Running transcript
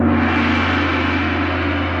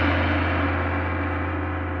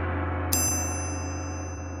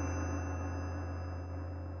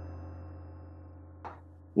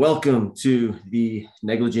Welcome to the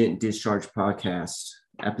Negligent Discharge Podcast,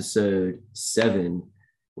 episode 7,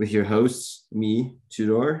 with your hosts, me,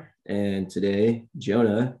 Tudor, and today,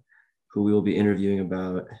 Jonah, who we will be interviewing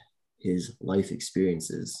about his life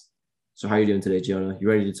experiences. So how are you doing today, Jonah? You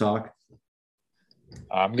ready to talk?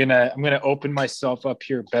 I'm gonna open myself up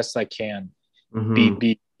here best I can. Mm-hmm.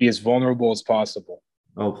 Be as vulnerable as possible.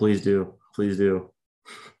 Oh, please do. Please do.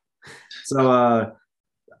 So,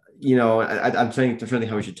 I'm trying to think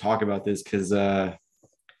how we should talk about this because, I'll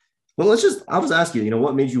just ask you,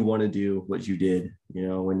 what made you want to do what you did?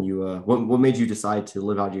 What made you decide to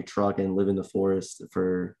live out your truck and live in the forest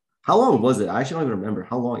for how long was it? I actually don't even remember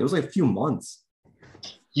how long. It was like a few months.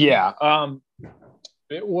 Yeah.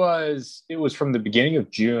 It was from the beginning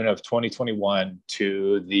of June of 2021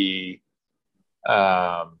 to the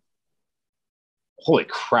holy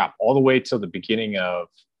crap, all the way till the beginning of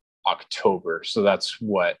October. So that's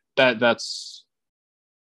 4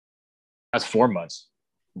 months.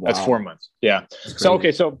 Wow. That's 4 months. Yeah. So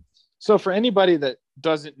okay, so for anybody that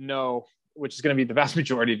doesn't know, which is going to be the vast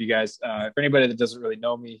majority of you guys, for anybody that doesn't really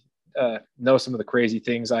know me, know some of the crazy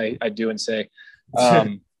things I do and say.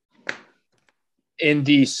 In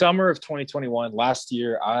the summer of 2021, last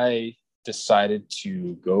year, I decided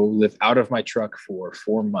to go live out of my truck for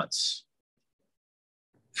 4 months.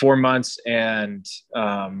 4 months, and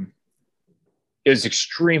it was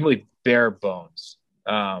extremely bare bones.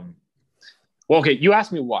 Well, okay, you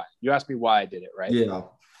asked me why. You asked me why I did it, right? Yeah.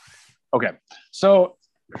 Okay, so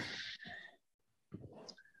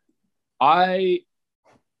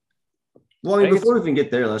before we even get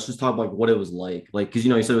there, let's just talk about what it was like. Because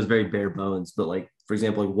you said it was very bare bones, but for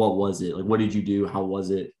example, what was it? What did you do? How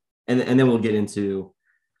was it? And then we'll get into,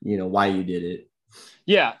 why you did it.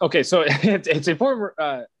 Yeah. Okay. So it's important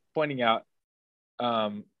pointing out.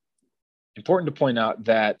 Important to point out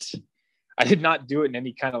that I did not do it in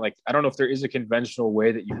any kind of I don't know if there is a conventional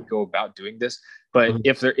way that you could go about doing this, but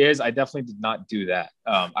if there is, I definitely did not do that.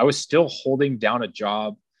 I was still holding down a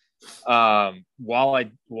job while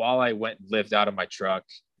I went and lived out of my truck.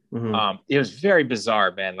 It was very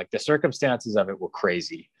bizarre, man. The circumstances of it were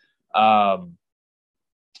crazy.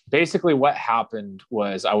 Basically what happened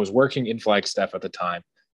was I was working in Flagstaff at the time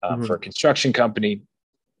for a construction company,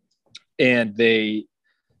 and they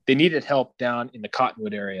needed help down in the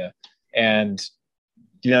Cottonwood area, and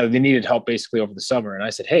they needed help basically over the summer. And I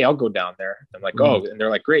said, hey, I'll go down there. I'm like, oh, and they're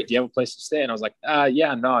like, great. Do you have a place to stay? And I was like,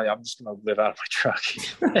 yeah, no, I'm just going to live out of my truck.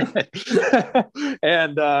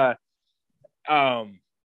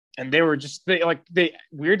 And they were just, they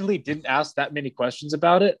weirdly didn't ask that many questions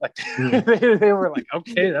about it. They were like,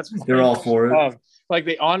 okay, that's fine. They're all for it.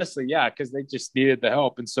 They honestly, yeah, because they just needed the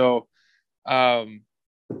help. And so,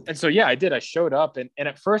 yeah, I did. I showed up, and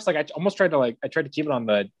at first, I almost tried to I tried to keep it on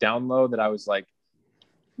the down low that I was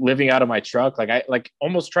living out of my truck. I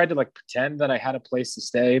almost tried to pretend that I had a place to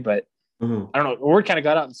stay, but I don't know. Word kind of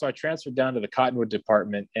got out, and so I transferred down to the Cottonwood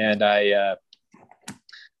department, and the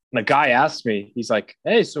guy asked me, he's like,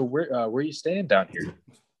 "Hey, so where are you staying down here?"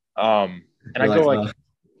 And I go I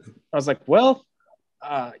was like, "Well,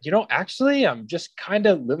 actually, I'm just kind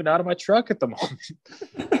of living out of my truck at the moment."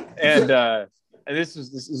 And this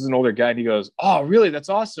is an older guy, and he goes, "Oh, really? That's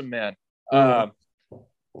awesome, man.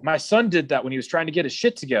 My son did that when he was trying to get his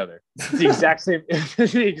shit together." It's the exact same,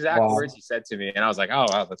 the exact words he said to me, and I was like, "Oh,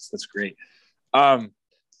 wow, that's great." So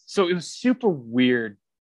it was super weird,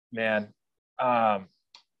 man.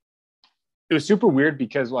 It was super weird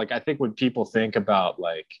because I think when people think about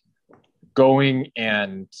going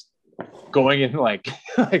and living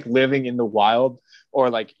in the wild, or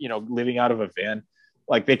living out of a van,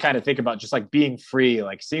 they kind of think about just being free,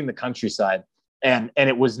 seeing the countryside. And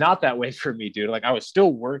it was not that way for me, dude. I was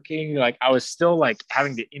still working, I was still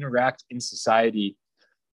having to interact in society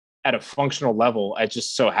at a functional level. It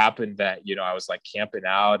just so happened that, I was camping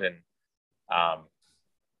out, and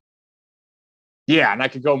yeah, and I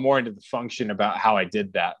could go more into the function about how I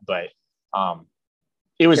did that, but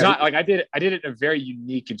it was not I did it in a very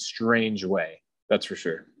unique and strange way. That's for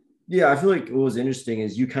sure. Yeah, I feel like what was interesting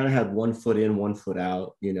is you kind of had 1 foot in, 1 foot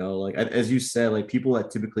out, as you said, people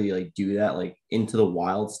that typically do that, into the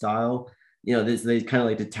wild style, they kind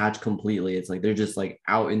of detach completely. It's they're just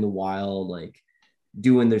out in the wild,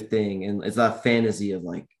 doing their thing. And it's that fantasy of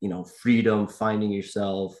freedom, finding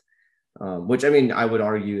yourself, which I would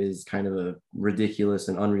argue is kind of a ridiculous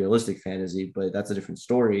and unrealistic fantasy, but that's a different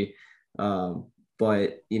story.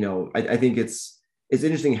 But I think it's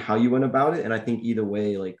interesting how you went about it. And I think either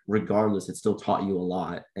way, regardless, it still taught you a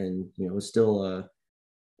lot. And, it was still a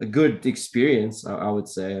good experience, I would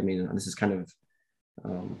say. This is kind of,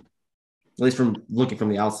 at least from looking from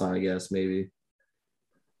the outside, I guess, maybe.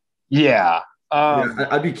 Yeah. Yeah,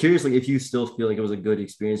 I'd be curious, like if you still feel like it was a good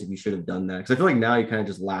experience, if you should have done that. Because I feel like now you kind of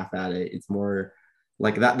just laugh at it. It's more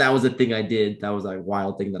like that was a thing I did. That was like a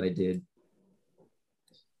wild thing that I did.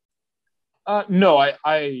 No,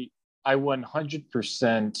 I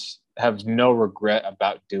 100% have no regret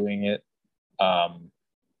about doing it. Um,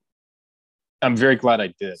 I'm very glad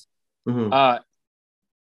I did. Hmm. Uh,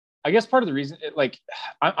 I guess part of the reason,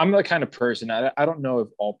 I'm the kind of person, I don't know if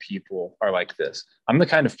all people are like this. I'm the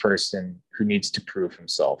kind of person who needs to prove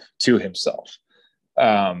himself to himself.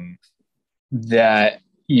 Um, that,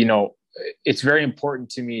 you know, it's very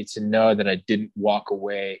important to me to know that I didn't walk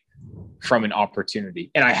away from an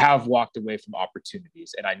opportunity. And I have walked away from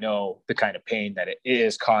opportunities, and I know the kind of pain that it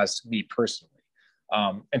has caused me personally.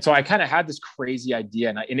 And so I kind of had this crazy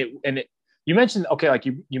idea, and you mentioned, okay, like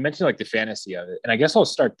you mentioned like the fantasy of it, and I guess I'll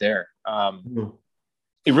start there. Hmm.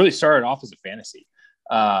 It really started off as a fantasy.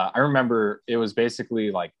 I remember it was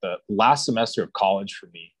basically like the last semester of college for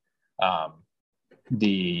me, um,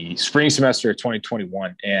 the spring semester of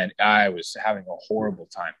 2021, and I was having a horrible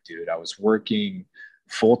time, dude. I was working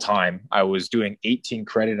full time. I was doing 18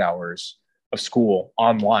 credit hours of school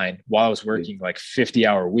online while I was working like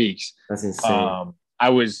 50-hour weeks. That's insane. I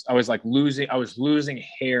was like losing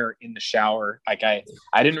hair in the shower. I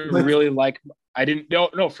didn't What? really like I didn't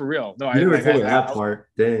no for real. No, You I never like told me I that part.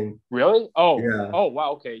 Dang. really? Oh, Yeah. oh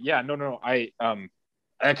wow, okay. Yeah, no.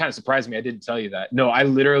 That kind of surprised me. I didn't tell you that. No, I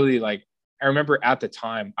literally like I remember at the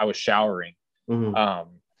time I was showering. Hmm. Um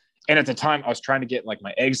and at the time I was trying to get like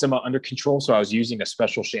my eczema under control, so I was using a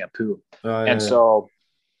special shampoo. Oh And yeah. so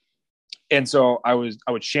I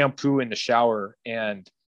would shampoo in the shower and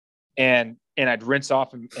I'd rinse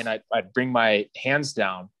off and I'd bring my hands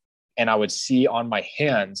down and I would see on my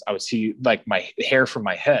hands, I would see like my hair from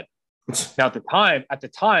my head. Now at the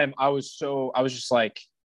time, I was just like,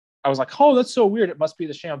 I was like, oh, that's so weird. It must be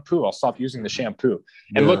the shampoo. I'll stop using the shampoo.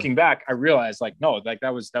 And Yeah. looking back, I realized like, no, like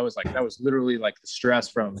that was literally like the stress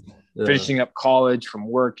from Yeah. finishing up college, from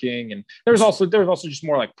working. And there was also just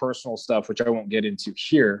more like personal stuff, which I won't get into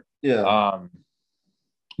here. Yeah. Um,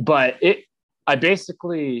 but I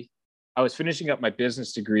basically, I was finishing up my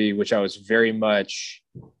business degree, which I was very much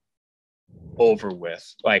over with.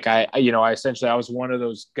 Like I essentially I was one of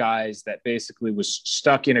those guys that basically was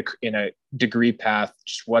stuck in a degree path,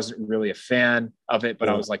 just wasn't really a fan of it. But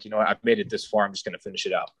I Yeah. was like, you know what, I've made it this far. I'm just going to finish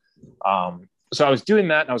it out. So I was doing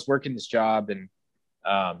that, and I was working this job, and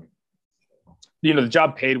um, the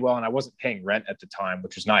job paid well, and I wasn't paying rent at the time,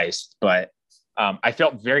 which was nice. But I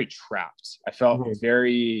felt very trapped. I felt Mhm.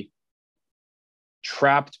 very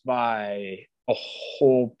trapped by a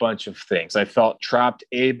whole bunch of things. I felt trapped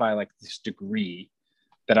by like this degree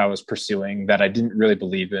that I was pursuing that I didn't really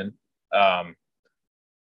believe in. Um,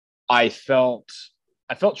 I felt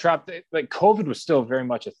I felt trapped. Like COVID was still very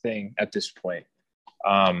much a thing at this point.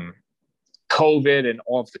 Um, COVID and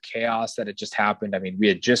all of the chaos that had just happened. I mean, we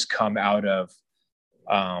had just come out of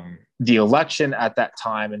the election at that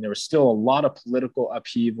time, and there was still a lot of political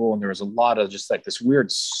upheaval, and there was a lot of just like this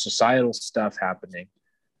weird societal stuff happening.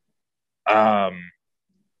 Um,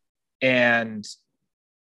 and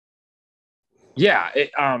yeah,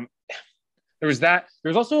 there was that. There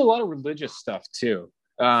was also a lot of religious stuff too.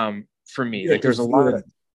 For me, Yeah, like there's a because you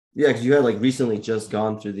lot had of you had like recently just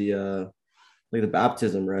gone through the like the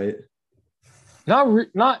baptism, right?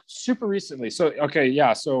 not super recently. So okay,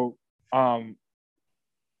 yeah. So um,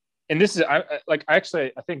 and this is I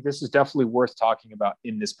think this is definitely worth talking about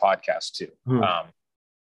in this podcast too. Hmm. Um,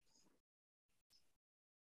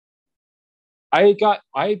 I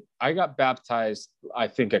got baptized I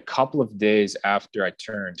think a couple of days after I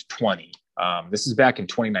turned 20. This is back in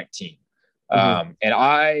 2019. Hmm. And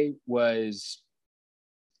I was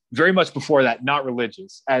very much before that not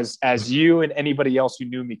religious, as you and anybody else who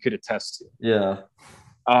knew me could attest to. Yeah.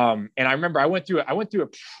 And I remember I went through a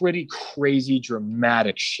pretty crazy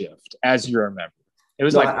dramatic shift, as you remember. It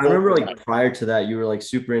was No, like I remember overnight. like prior to that, you were like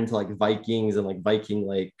super into like Vikings and like Viking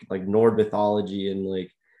like Nord mythology and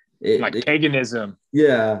like Like it paganism.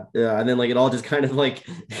 yeah, yeah. And then like it all just kind of like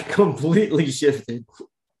completely shifted.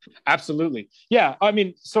 Absolutely. Yeah. I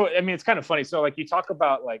mean, it's kind of funny. So like you talk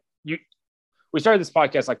about like we started this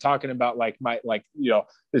podcast like talking about like my like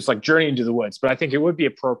this like journey into the woods, but I think it would be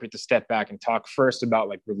appropriate to step back and talk first about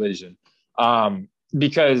like religion,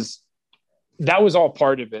 because that was all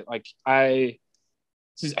part of it. Like I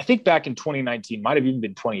think back in 2019, might have even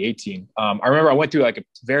been 2018. I remember I went through like a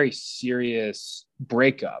very serious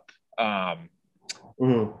breakup.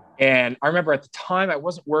 Mhm. And I remember at the time I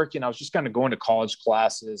wasn't working. I was just kind of going to college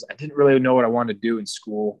classes. I didn't really know what I wanted to do in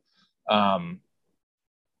school. Um,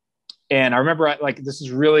 And I remember this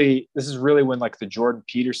is really when like the Jordan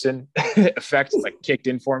Peterson effect like kicked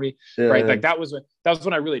in for me, right? Yeah, Like that was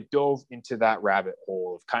when I really dove into that rabbit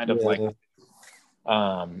hole of kind of like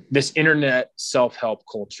yeah. this internet self-help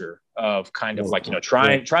culture of kind of like, Yeah.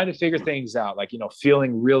 trying to figure things out, like,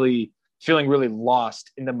 feeling really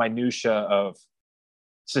lost in the minutia of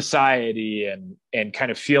society, and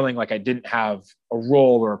kind of feeling like I didn't have a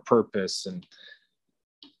role or a purpose. And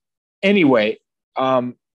anyway,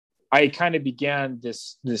 I kind of began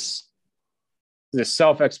this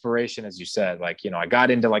self exploration, as you said. Like, I got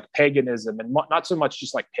into like paganism, and not so much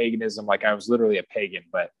just like paganism, like I was literally a pagan,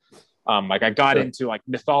 but like I got Sure. into like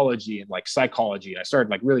mythology and like psychology, and I started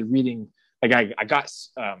like really reading. Like I got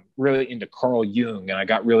really into Carl Jung, and I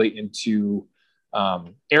got really into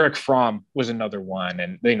Eric Fromm was another one,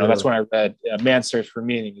 and Yeah. that's when I read Man's Search for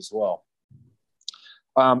Meaning as well.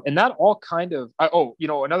 And that all kind of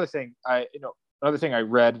another thing I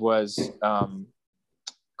read was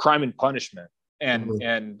Crime and Punishment, Mhm.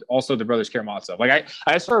 and also the Brothers Karamazov. Like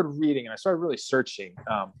I started reading, and I started really searching.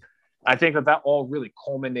 I think that all really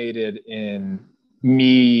culminated in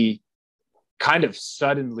me kind of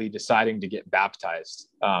suddenly deciding to get baptized,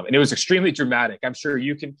 and it was extremely dramatic. I'm sure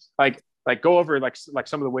you can like go over like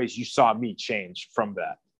some of the ways you saw me change from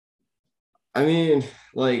that. I mean,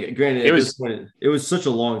 like, granted, It at this was point, it was such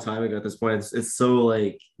a long time ago. At this point, it's so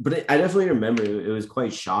like, but I definitely remember it was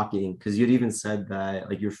quite shocking because you'd even said that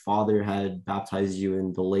like your father had baptized you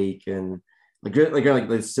in the lake, and like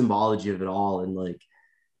the symbology of it all, and like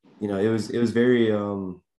it was very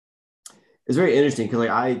it's very interesting because like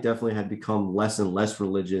I definitely had become less and less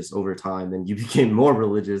religious over time, and you became more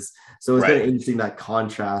religious. So it's kind right. of interesting that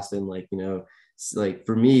contrast, and like like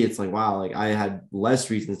for me, it's like wow, like I had less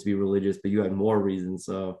reasons to be religious, but you had more reasons.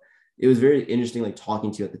 So it was very interesting, like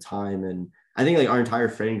talking to you at the time, and I think like our entire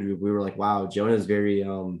friend group, we were like, wow, Jonah is very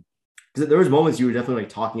because there was moments you were definitely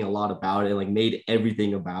like talking a lot about it, like made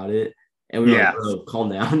everything about it, and we were like, Yeah. bro, calm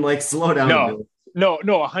down, like slow down a No, bit.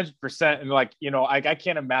 no, 100%. And like, I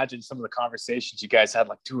can't imagine some of the conversations you guys had,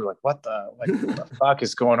 like, dude, like, what the fuck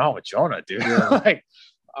is going on with Jonah, dude? Yeah. Like,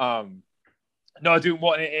 um, no, dude.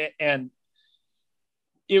 Well, and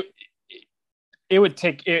it, it would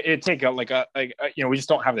take it take we just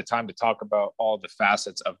don't have the time to talk about all the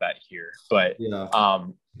facets of that here. But Yeah.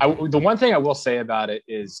 the one thing I will say about it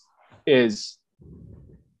is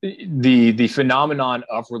the phenomenon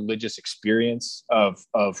of religious experience, of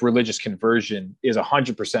religious conversion, is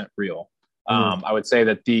 100% real. Mhm. I would say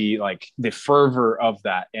that the fervor of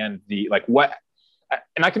that, and the like what,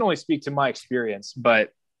 and I can only speak to my experience,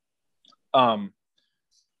 but um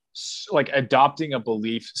like adopting a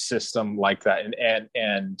belief system like that,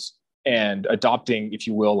 and adopting, if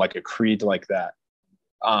you will, like a creed like that,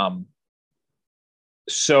 um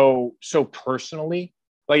so personally,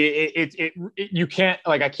 like you can't,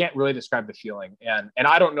 like, I can't really describe the feeling. And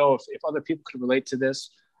I don't know if other people could relate to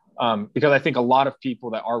this, because I think a lot of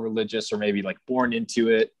people that are religious are maybe like born into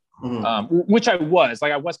it, Mhm. which I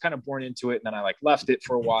was kind of born into it, and then I like left it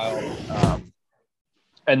for a while,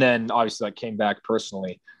 and then obviously I came back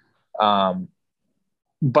personally. um,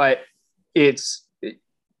 but it's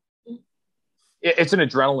it's an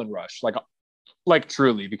adrenaline rush, like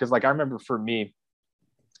truly, because like I remember for me,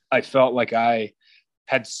 I felt like I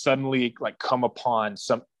had suddenly like come upon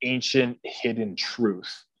some ancient hidden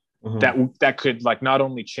truth that Mhm. that could like not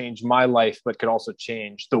only change my life, but could also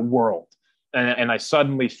change the world. And I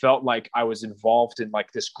suddenly felt like I was involved in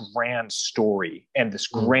like this grand story and this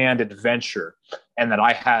Mhm. grand adventure, and that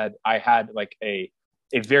I had like a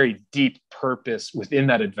very deep purpose within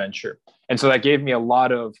that adventure. And so that gave me a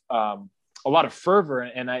lot of fervor,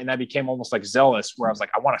 and I became almost like zealous, where I was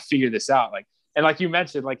like, I want to figure this out. Like, and like you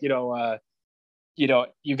mentioned, like,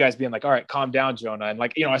 you guys being like, all right, calm down, Jonah. And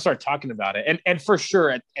like, I started talking about it. And for sure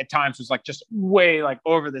at times was like just way like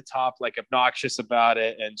over the top, like obnoxious about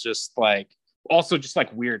it. And just like, also just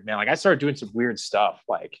like weird, man. Like I started doing some weird stuff.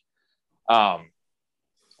 Like I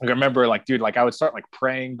remember like, dude, like I would start like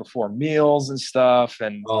praying before meals and stuff.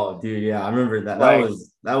 And Oh, dude, yeah, I remember that. That like,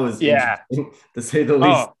 was that was yeah. interesting to say the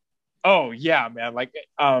least. Oh, oh yeah, man. Like,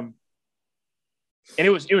 and it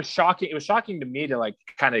was shocking. It was shocking to me to like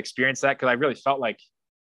kind of experience that, because I really felt like,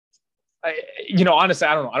 honestly,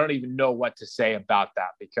 I don't know. I don't even know what to say about that,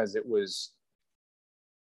 because it was,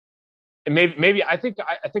 and maybe I think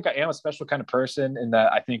I am a special kind of person, in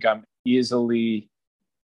that I think I'm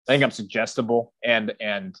suggestible, and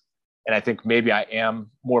I think maybe I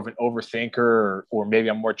am more of an overthinker, or maybe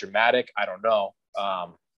I'm more dramatic. I don't know.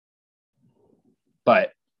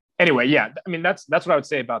 But anyway, yeah, I mean, that's what I would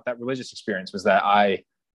say about that religious experience, was that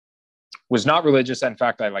was not religious. In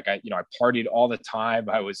fact, I partied all the time.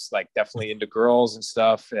 I was like definitely into girls and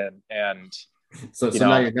stuff. And So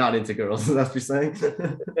now you're not into girls. That's what you're saying?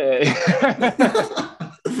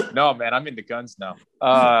 No, man, I'm into guns now.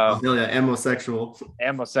 Amosexual.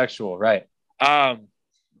 Amosexual, right.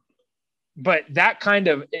 But that kind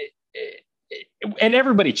of, and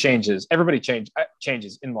everybody changes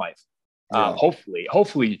in life. Yeah.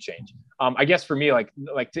 Hopefully you change. I guess for me, like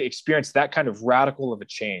to experience that kind of radical of a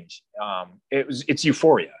change, it's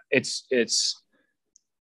euphoria. It's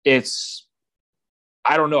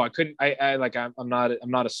I don't know. I'm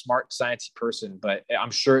not a smart sciencey person, but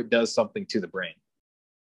I'm sure it does something to the brain.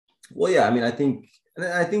 Well, yeah, I mean, I think,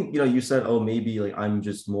 you said, oh, maybe like I'm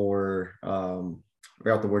just more, I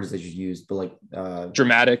forgot the words that you used, but like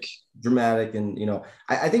dramatic. And,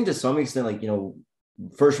 I think to some extent, like,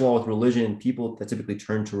 first of all, with religion, people that typically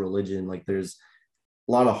turn to religion, like there's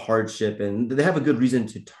a lot of hardship and they have a good reason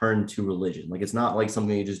to turn to religion. Like, it's not like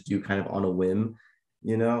something you just do kind of on a whim,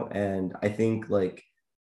 and I think like,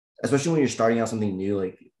 especially when you're starting out something new,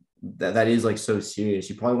 like that is like so serious,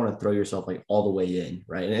 you probably want to throw yourself like all the way in,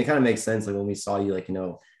 right? And it kind of makes sense, like when we saw you, like,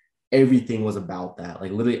 everything was about that.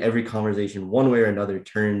 Like literally every conversation, one way or another,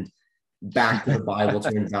 turned back to the Bible,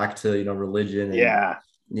 turned back to religion. And,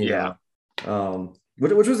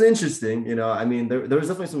 which was interesting. I mean, there was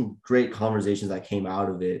definitely some great conversations that came out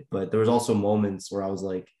of it, but there was also moments where I was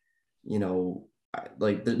like,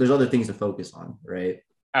 there's other things to focus on, right?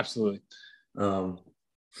 Absolutely.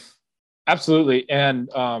 Absolutely. And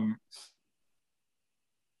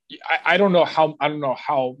I don't know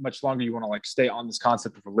how much longer you want to like stay on this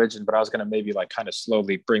concept of religion, but I was going to maybe like kind of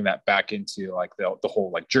slowly bring that back into like the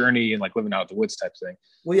whole like journey and like living out of the woods type thing.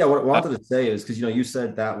 Well, yeah, what I wanted to say is because, you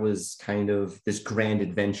said that was kind of this grand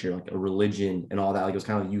adventure, like a religion and all that. Like it was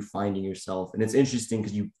kind of like you finding yourself. And it's interesting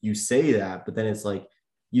because you say that, but then it's like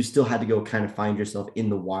you still had to go kind of find yourself in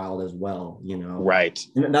the wild as well, Right.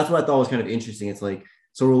 And that's what I thought was kind of interesting. It's like,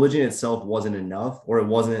 so religion itself wasn't enough, or it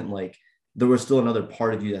wasn't like, there was still another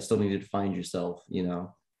part of you that still needed to find yourself,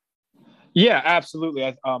 Yeah,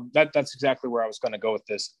 absolutely. That's exactly where I was going to go with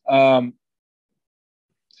this.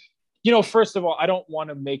 First of all, I don't want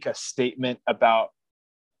to make a statement about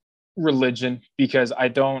religion because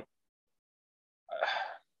I'm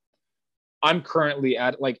currently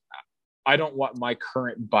I don't want my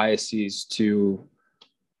current biases to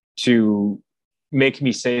make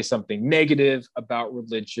me say something negative about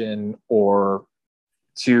religion or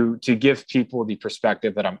to give people the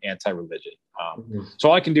perspective that I'm anti-religion. So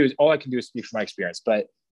all I can do is speak from my experience. But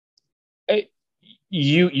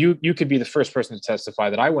you could be the first person to testify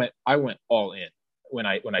that I went all in when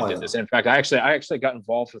I did this. And in fact, I actually got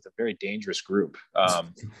involved with a very dangerous group.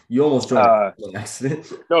 You almost joined an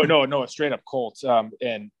accident. No, a straight up cult.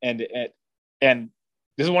 And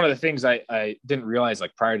this is one of the things I didn't realize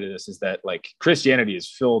like prior to this is that like Christianity is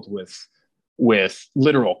filled with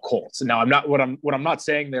literal cults. Now what I'm not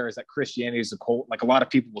saying there is that Christianity is a cult. Like a lot of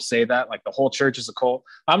people will say that like the whole church is a cult.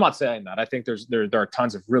 I'm not saying that. I think there are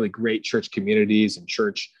tons of really great church communities and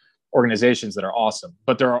church organizations that are awesome,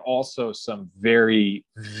 but there are also some very,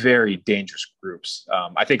 very dangerous groups.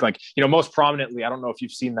 I think like, most prominently, I don't know if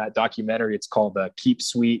you've seen that documentary. It's called Keep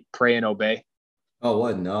Sweet, Pray and Obey. Oh,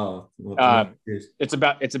 what? No. It's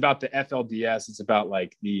about the FLDS. It's about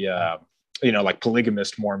like the, like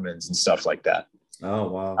polygamist Mormons and stuff like that. Oh,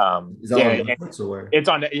 wow. Is that on Netflix or where? It's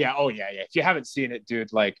on. Yeah. Oh, yeah. If you haven't seen it,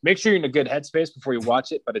 dude, like make sure you're in a good headspace before you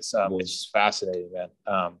watch it. But it's just fascinating,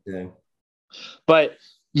 man. But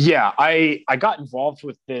yeah, I got involved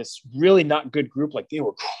with this really not good group. Like they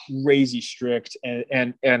were crazy strict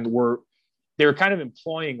and they were kind of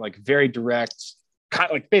employing like very direct, kind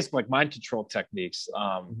of like basically like mind control techniques.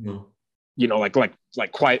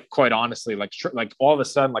 Like quite honestly, like all of a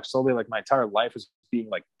sudden, like slowly, like my entire life was being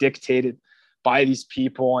like dictated by these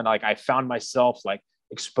people, and like I found myself like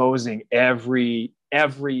exposing every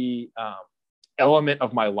element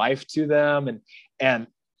of my life to them, and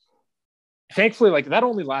thankfully, like that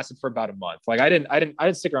only lasted for about a month. Like I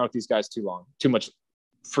didn't stick around with these guys too long.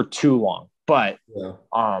 But where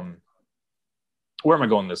am I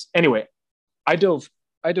going with this? Anyway, I dove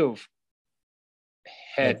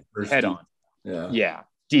head on. Yeah,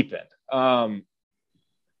 deep end.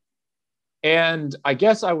 And I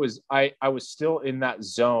guess I was still in that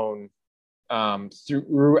zone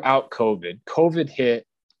throughout COVID. COVID hit,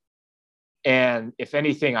 and if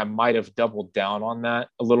anything, I might have doubled down on that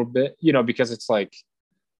a little bit, because it's like,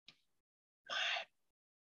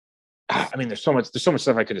 I mean, there's so much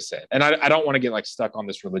stuff I could have said, and I don't want to get like stuck on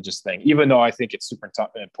this religious thing, even though I think it's super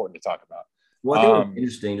important to talk about. Well, I think it's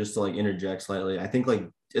interesting, just to like interject slightly. I think like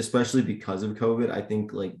especially because of COVID, I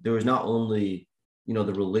think like there was not only,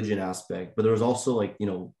 the religion aspect, but there was also like,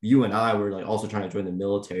 you and I were like also trying to join the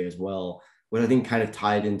military as well, which I think kind of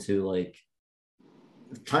tied into like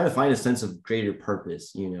trying to find a sense of greater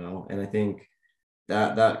purpose, and I think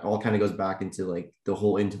that all kind of goes back into like the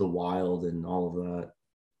whole into the wild and all of that.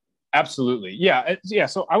 Absolutely. Yeah. Yeah.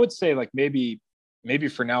 So I would say like maybe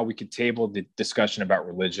for now we could table the discussion about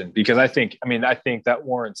religion, because I think that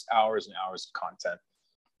warrants hours and hours of content.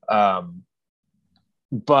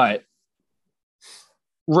 But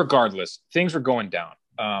regardless, things were going down.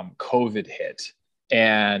 COVID hit,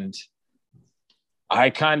 and I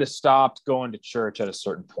kind of stopped going to church at a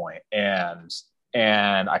certain point, and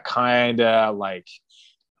I kind of like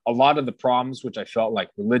a lot of the problems which I felt like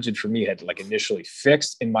religion for me had like initially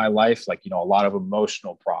fixed in my life, like a lot of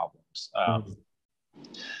emotional problems.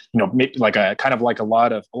 Like a kind of like a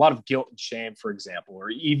lot of guilt and shame, for example, or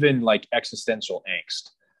even like existential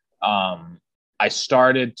angst. I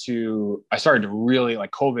started to really like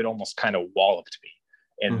COVID almost kind of walloped me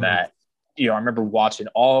in that, I remember watching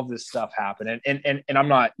all of this stuff happen, and I'm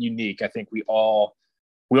not unique. I think we all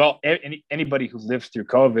anybody who lived through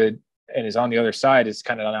COVID and is on the other side is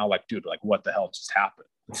kind of now like, dude, like what the hell just happened?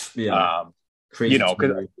 Yeah. Crazy.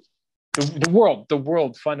 Because the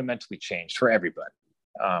world fundamentally changed for everybody.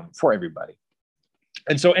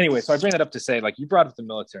 And so anyway, so I bring that up to say, like, you brought up the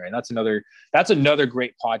military, and that's another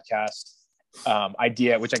great podcast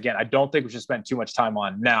idea, which again, I don't think we should spend too much time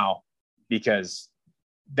on now, because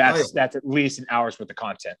that's at least an hour's worth of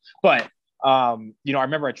content. But I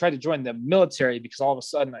remember I tried to join the military because all of a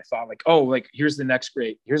sudden I thought like, oh, like here's the next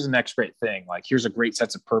great thing. Like, here's a great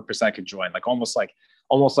sense of purpose I could join, like almost like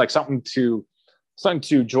something to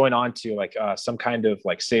join onto, like some kind of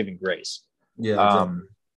like saving grace. Yeah. Exactly.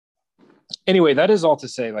 Anyway, that is all to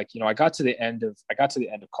say, like, I got to the end of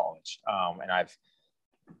college, and I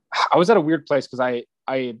was at a weird place because I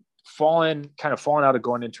had fallen out of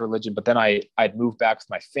going into religion, but then I'd moved back with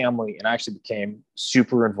my family, and I actually became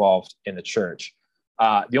super involved in the church.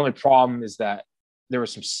 The only problem is that there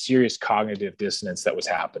was some serious cognitive dissonance that was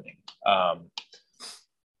happening.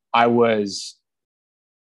 I was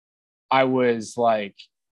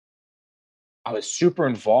super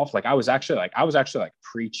involved. Like I was actually like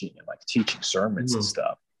preaching and like teaching sermons and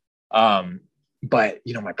stuff. But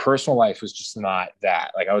my personal life was just not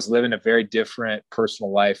that. Like I was living a very different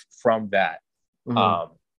personal life from that. And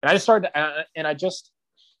I just started, and I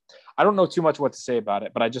don't know too much what to say about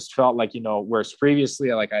it, but I just felt like, whereas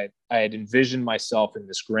previously, like I had envisioned myself in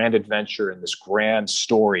this grand adventure and this grand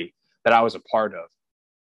story that I was a part of.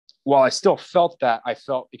 While I still felt that, I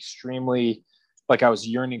felt extremely like I was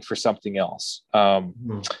yearning for something else.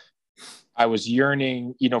 I was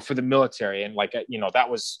yearning, for the military, and like, that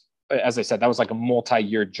was, as I said, that was like a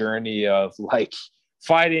multi-year journey of like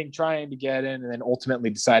fighting, trying to get in, and then ultimately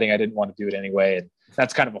deciding I didn't want to do it anyway. And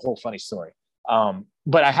that's kind of a whole funny story.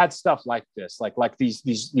 But I had stuff like this, like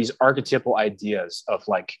these archetypal ideas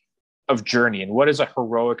of journey, and what does a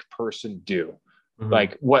heroic person do?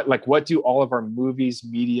 Like what do all of our movies,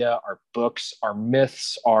 media, our books, our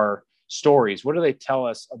myths, our stories, what do they tell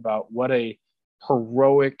us about what a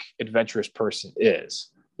heroic, adventurous person is?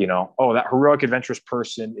 That heroic, adventurous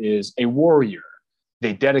person is a warrior.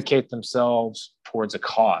 They dedicate themselves towards a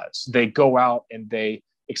cause. They go out and they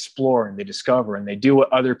explore and they discover and they do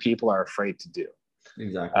what other people are afraid to do.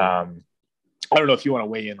 Exactly. I don't know if you want to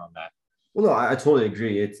weigh in on that. Well, no, I totally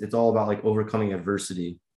agree. It's all about like overcoming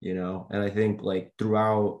adversity, and I think like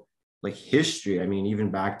throughout like history, I mean, even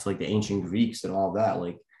back to like the ancient Greeks and all of that,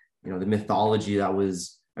 like, the mythology that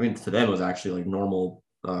was, I mean, to them it was actually like normal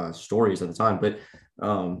stories at the time, but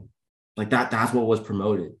like that's what was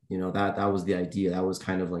promoted, that was the idea. That was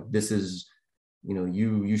kind of like, this is,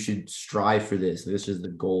 you should strive for this. This is the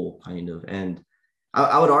goal, kind of. And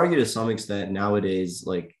I would argue to some extent nowadays,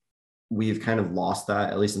 like we've kind of lost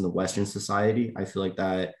that, at least in the Western society. I feel like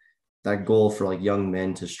that goal for like young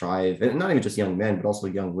men to strive, and not even just young men, but also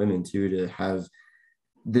young women too, to have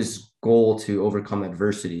this goal to overcome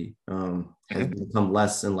adversity has become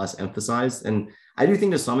less and less emphasized. And I do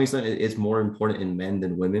think to some extent it's more important in men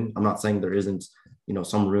than women. I'm not saying there isn't,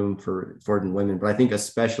 some room for it in women, but I think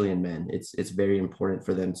especially in men, it's very important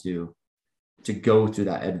for them to go through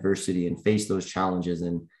that adversity and face those challenges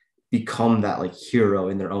and become that like hero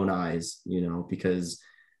in their own eyes, because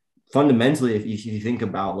fundamentally, if you think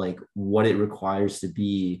about like what it requires to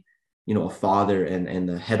be, a father and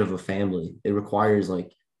the head of a family, it requires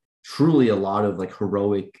like truly a lot of like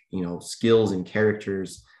heroic, skills and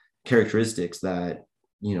characteristics that,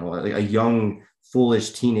 a young,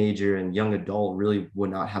 foolish teenager and young adult really would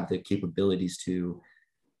not have the capabilities to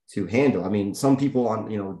to handle. I mean, some people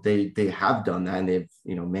they have done that and they've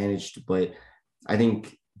managed, but I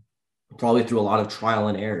think probably through a lot of trial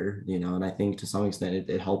and error, and I think to some extent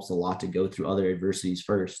it helps a lot to go through other adversities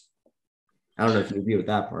first. I don't know if you agree with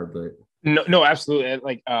that part, but no, absolutely.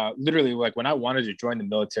 Like, literally, like when I wanted to join the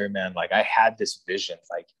military, man, like I had this vision.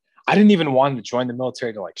 Like, I didn't even want to join the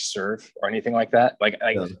military to like serve or anything like that.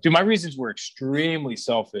 yeah. Dude, my reasons were extremely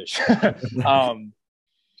selfish. And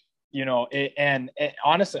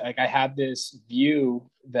honestly, like I had this view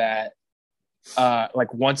that,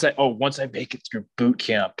 like once I make it through boot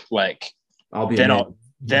camp, like I'll be a then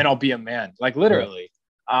man. I'll be a man. Like Yeah. literally.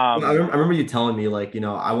 I remember you telling me like,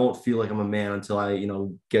 I won't feel like I'm a man until I,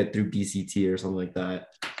 get through BCT or something like that.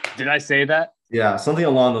 Did I say that? Yeah, something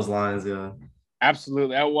along those lines. Yeah.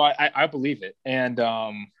 Absolutely. I believe it. And,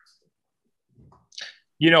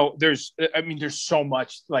 there's so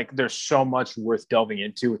much worth delving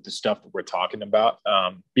into with the stuff that we're talking about.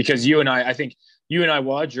 Because I think you and I,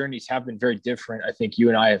 while our journeys have been very different, I think you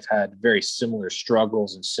and I have had very similar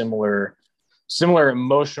struggles and similar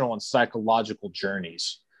emotional and psychological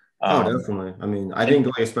journeys. Oh, definitely. I mean, I think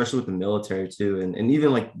like especially with the military too, and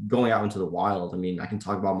even like going out into the wild. I mean, I can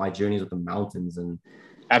talk about my journeys with the mountains and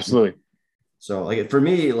absolutely. so like for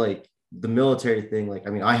me, like the military thing, like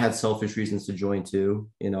I mean, I had selfish reasons to join too,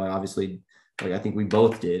 and obviously like I think we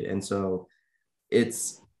both did. And so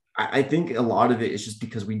I think a lot of it is just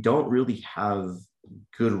because we don't really have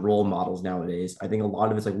good role models nowadays. I think a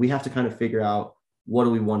lot of it's like we have to kind of figure out what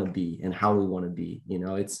do we want to be and how do we want to be.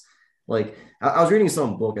 It's like I was reading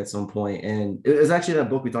some book at some point, and it was actually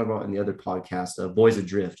that book we talked about in the other podcast, Boys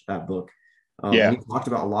Adrift, that book. And he talked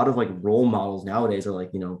about a lot of like role models nowadays are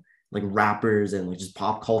like, like rappers and like just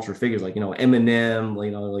pop culture figures, like, Eminem,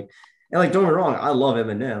 like, and like, don't get me wrong, I love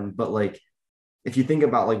Eminem, but like, if you think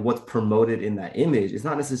about like what's promoted in that image, it's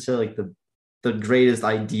not necessarily like the greatest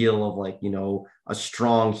ideal of like, a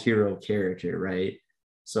strong hero character, right?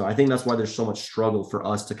 So I think that's why there's so much struggle for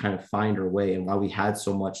us to kind of find our way and why we had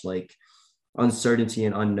so much like uncertainty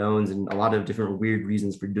and unknowns and a lot of different weird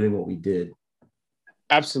reasons for doing what we did.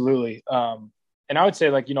 Absolutely. And I would say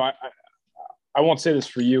like, I won't say this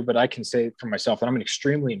for you, but I can say it for myself that I'm an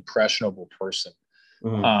extremely impressionable person.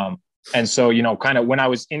 Mm-hmm. And so, kind of when I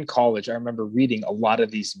was in college, I remember reading a lot of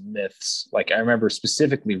these myths. Like I remember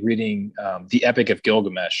specifically reading the Epic of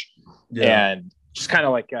Gilgamesh, and just kind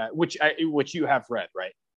of like which you have read,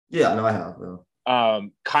 right? Yeah, no, I have. Yeah.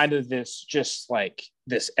 Kind of this just like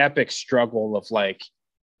this epic struggle of like,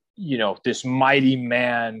 this mighty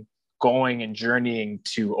man going and journeying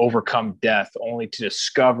to overcome death, only to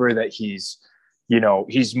discover that he's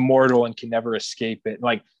mortal and can never escape it.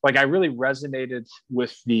 Like I really resonated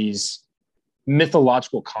with these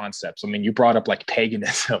mythological concepts. I mean, you brought up like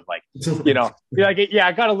paganism, like,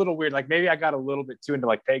 I got a little weird. Like maybe I got a little bit too into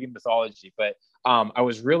like pagan mythology, but I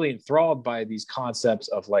was really enthralled by these concepts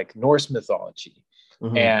of like Norse mythology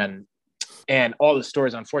and all the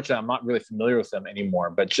stories. Unfortunately, I'm not really familiar with them anymore,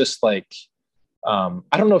 but just like, I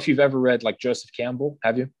don't know if you've ever read like Joseph Campbell.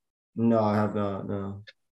 Have you? No, I have not. No.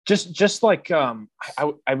 Just like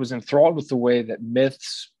I was enthralled with the way that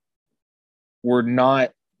myths were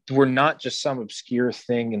not just some obscure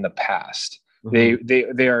thing in the past.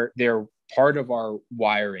 Mm-hmm. They're part of our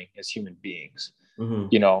wiring as human beings.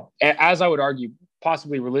 Mm-hmm. As I would argue,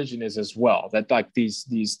 possibly religion is as well. That like these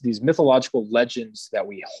mythological legends that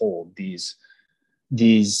we hold, these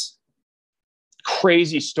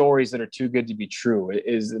crazy stories that are too good to be true,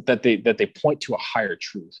 is that they point to a higher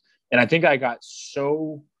truth. And I think I got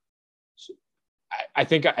so. I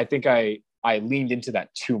think I leaned into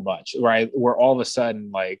that too much, right? Where all of a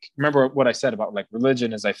sudden, like, remember what I said about like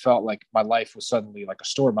religion is I felt like my life was suddenly like a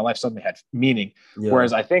story. My life suddenly had meaning. Yeah.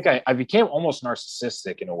 Whereas I think I became almost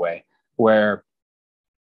narcissistic in a way where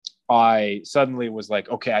I suddenly was like,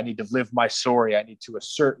 okay, I need to live my story. I need to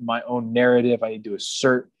assert my own narrative. I need to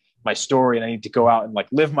assert my story, and I need to go out and like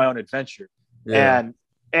live my own adventure. Yeah.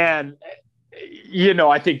 And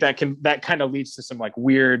I think that kind of leads to some like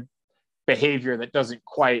weird behavior that doesn't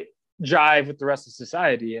quite jive with the rest of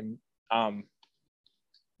society. And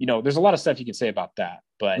there's a lot of stuff you can say about that,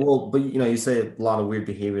 but you say a lot of weird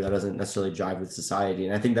behavior that doesn't necessarily jive with society,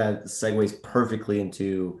 and I think that segues perfectly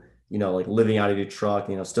into like living out of your truck,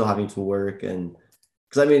 still having to work. And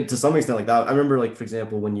because I mean, to some extent, like that, I remember like, for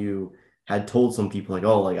example, when you had told some people like,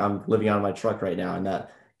 oh, like I'm living out of my truck right now, and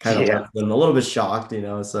that kind of left them a little bit shocked,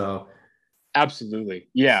 so absolutely.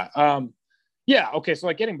 Yeah. Okay. So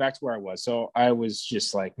like getting back to where I was, so I was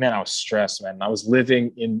just like, man, I was stressed, man. I was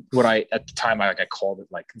living in what at the time I called it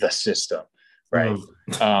like the system, right?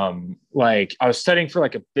 Like I was studying for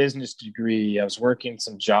like a business degree. I was working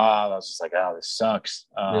some job. I was just like, oh, this sucks.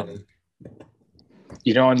 Yeah.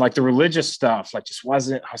 You know, and like the religious stuff, like just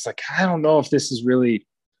wasn't, I was like, I don't know if this is really,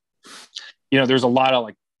 you know, there's a lot of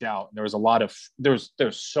like doubt. There was a lot of, there was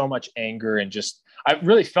so much anger and just, I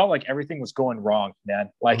really felt like everything was going wrong, man.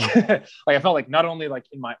 Like, like I felt like not only like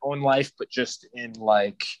in my own life, but just in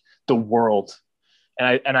like the world.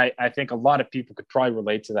 And I think a lot of people could probably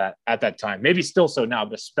relate to that at that time. Maybe still so now,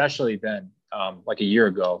 but especially then, like a year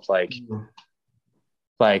ago, like,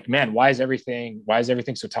 man, why is everything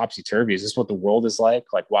so topsy-turvy? Is this what the world is like?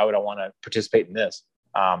 Like, why would I want to participate in this?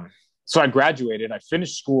 So I graduated. I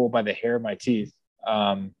finished school by the hair of my teeth.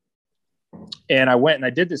 And I went and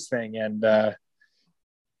I did this thing, and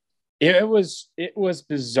it was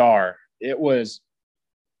bizarre. It was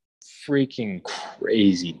freaking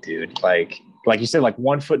crazy, dude. Like you said, like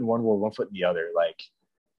 1 foot in one world, 1 foot in the other. Like,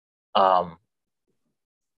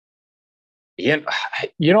 yeah,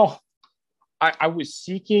 you know, I was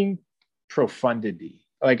seeking profundity.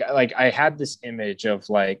 Like I had this image of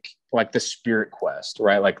like the spirit quest,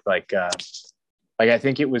 right? Like I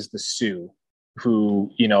think it was the Sioux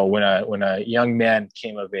who, you know, when a young man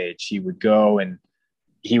came of age, he would go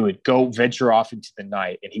venture off into the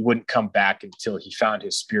night, and he wouldn't come back until he found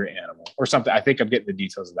his spirit animal or something. I think I'm getting the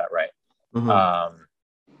details of that right. And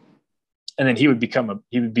then he would become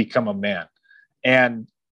a man. And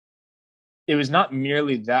it was not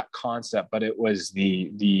merely that concept, but it was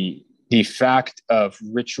the fact of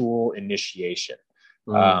ritual initiation.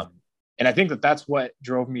 And I think that's what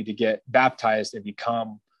drove me to get baptized and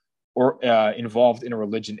become involved in a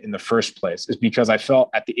religion in the first place, is because I felt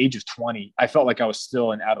at the age of 20, I felt like I was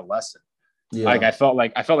still an adolescent. Yeah. Like I felt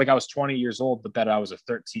like I was 20 years old, but that I was a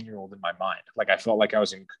 13-year-old in my mind. Like I felt like I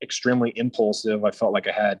was extremely impulsive. I felt like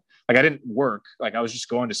I didn't work. Like I was just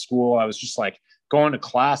going to school. I was just like going to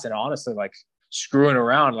class and honestly like screwing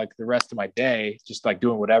around like the rest of my day, just like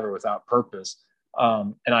doing whatever without purpose.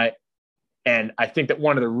 And I think that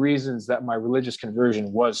one of the reasons that my religious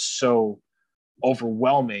conversion was so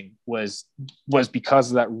overwhelming was because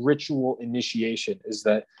of that ritual initiation. Is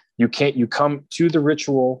that you come to the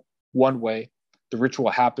ritual one way, the ritual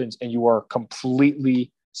happens, and you are completely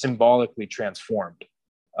symbolically transformed.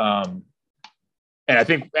 And I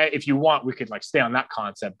think if you want, we could like stay on that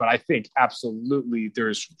concept, but I think absolutely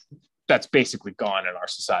that's basically gone in our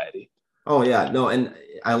society. Oh yeah, no, and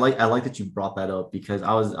I like that you brought that up, because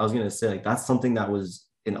I was gonna say like that's something that was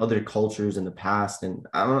in other cultures in the past, and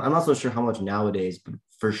I'm not so sure how much nowadays, but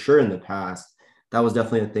for sure in the past that was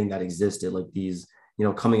definitely a thing that existed. Like these, you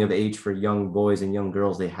know, coming of age for young boys and young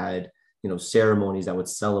girls, they had, you know, ceremonies that would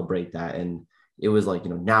celebrate that, and it was like,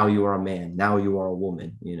 you know, now you are a man, now you are a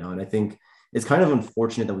woman, you know. And I think it's kind of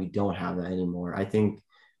unfortunate that we don't have that anymore. I think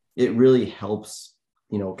it really helps,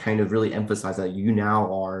 you know, kind of really emphasize that you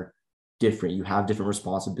now are different. You have different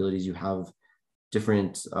responsibilities. You have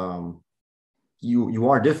different, you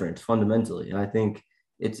are different fundamentally. And I think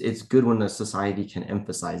it's good when a society can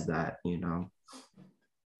emphasize that, you know.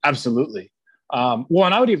 Absolutely. Well,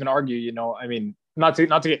 and I would even argue, you know, I mean, not to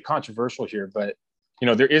get controversial here, but you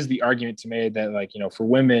know, there is the argument to me that, like, you know, for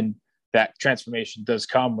women, that transformation does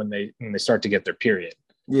come when they start to get their period.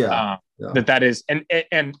 Yeah. That is, and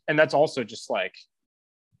that's also just like,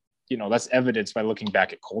 you know, that's evidenced by looking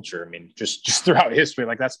back at culture. I mean, just throughout history,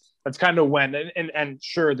 like that's kind of when, and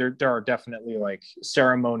sure, there are definitely like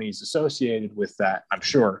ceremonies associated with that, I'm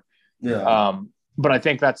sure. Yeah. But I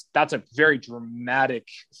think that's a very dramatic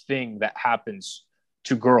thing that happens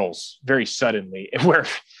to girls very suddenly, where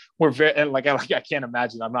we're very like I can't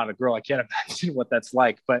imagine. I'm not a girl. I can't imagine what that's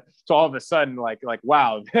like. But so all of a sudden, like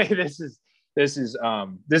wow, this is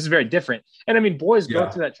very different. And I mean, boys go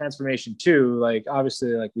through that transformation too. Like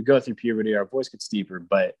obviously, like we go through puberty, our voice gets deeper,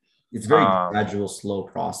 but it's very gradual, slow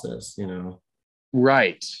process, you know.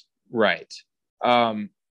 Right. So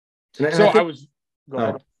I was. Go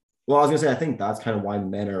ahead. Well, I was gonna say, I think that's kind of why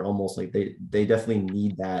men are almost like they definitely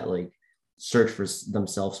need that like search for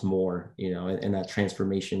themselves more, you know, and that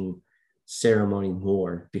transformation ceremony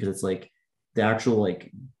more, because it's like the actual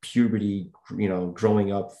like puberty, you know,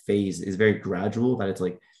 growing up phase is very gradual. That it's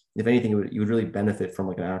like, if anything, you would really benefit from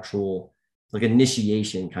like an actual like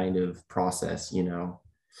initiation kind of process, you know,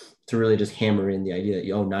 to really just hammer in the idea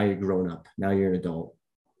that, oh, now you're grown up, now you're an adult.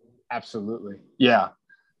 Absolutely, yeah.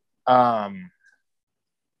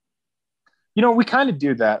 You know, we kind of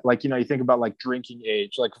do that. Like, you know, you think about like drinking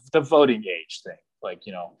age, like the voting age thing, like,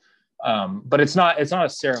 you know, but it's not a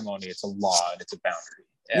ceremony. It's a law and it's a boundary.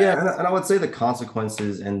 Yeah. And I would say the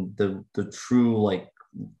consequences and the true, like,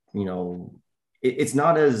 you know, it's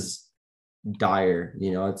not as dire.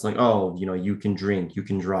 You know, it's like, oh, you know, you can drink, you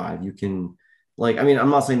can drive, you can like, I mean, I'm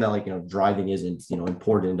not saying that like, you know, driving isn't, you know,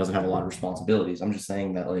 important and doesn't have a lot of responsibilities. I'm just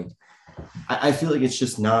saying that like I feel like it's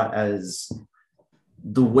just not as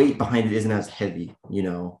the weight behind it isn't as heavy, you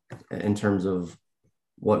know, in terms of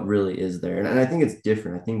what really is there. And I think it's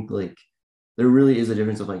different. I think like there really is a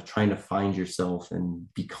difference of like trying to find yourself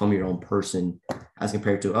and become your own person as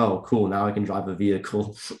compared to, oh, cool, now I can drive a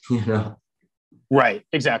vehicle, you know. Right,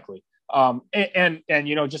 exactly. And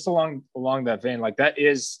you know, just along that vein, like that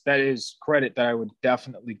is credit that I would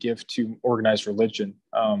definitely give to organized religion,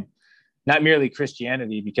 not merely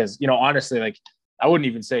Christianity, because you know, honestly, like I wouldn't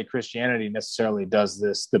even say Christianity necessarily does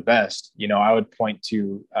this the best. You know, I would point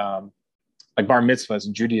to like bar mitzvahs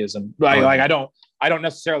in Judaism. Oh, Like yeah. I don't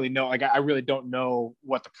necessarily know. Like I really don't know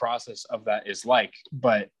what the process of that is like,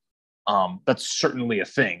 but that's certainly a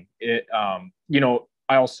thing. You know,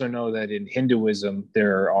 I also know that in Hinduism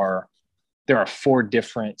there are four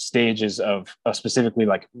different stages of specifically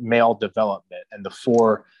like male development, and the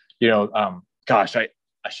four, you know, gosh,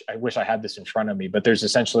 I wish I had this in front of me, but there's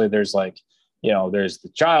like, you know, there's the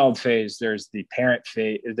child phase, there's the parent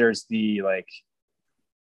phase, there's the like,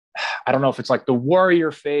 I don't know if it's like the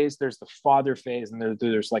warrior phase, there's the father phase, and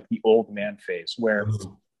there's like the old man phase, where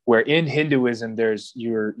in Hinduism there's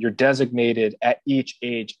you're designated at each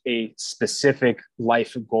age a specific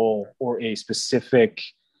life goal or a specific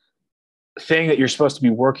thing that you're supposed to be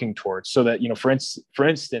working towards. So that, you know, for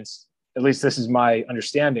instance, at least this is my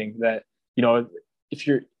understanding, that, you know, if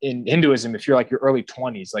you're in Hinduism, if you're like your early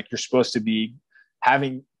 20s, like you're supposed to be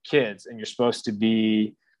having kids and you're supposed to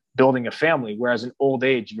be building a family, whereas in old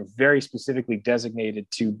age you're very specifically designated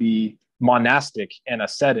to be monastic and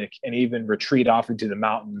ascetic and even retreat off into the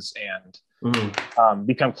mountains and Mhm.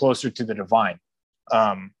 become closer to the divine.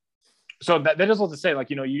 um, so that is all to say,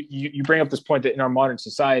 like, you know, you bring up this point that in our modern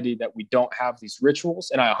society that we don't have these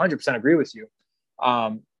rituals, and I 100% agree with you.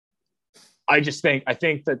 um, I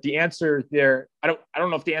think that the answer there, I don't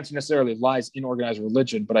know if the answer necessarily lies in organized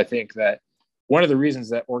religion, but I think that one of the reasons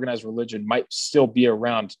that organized religion might still be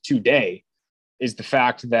around today is the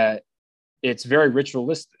fact that it's very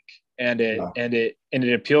ritualistic, and it Yeah. and it and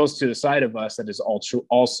it appeals to the side of us that is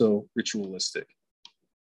also ritualistic.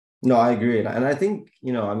 No, I agree. And I think,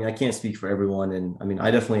 you know, I mean, I can't speak for everyone. And I mean,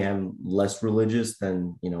 I definitely am less religious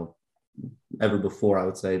than, you know, ever before, I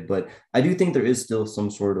would say. But I do think there is still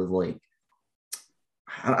some sort of like,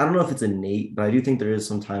 I don't know if it's innate, but I do think there is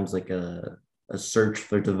sometimes like a search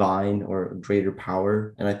for divine or greater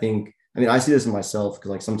power. And I think, I mean, I see this in myself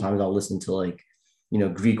because like sometimes I'll listen to like, you know,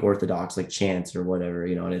 Greek Orthodox like chants or whatever,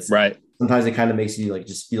 you know, and it's Right. sometimes it kind of makes you like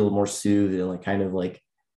just feel more soothed and like kind of like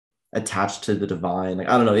attached to the divine. Like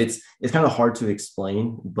I don't know, it's kind of hard to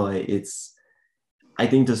explain, but it's I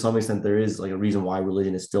think to some extent there is like a reason why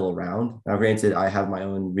religion is still around. Now, granted, I have my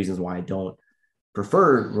own reasons why I don't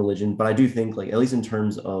prefer religion, but I do think like at least in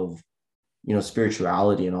terms of you know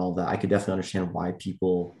spirituality and all that, I could definitely understand why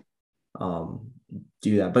people um,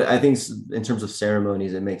 do that. But I think in terms of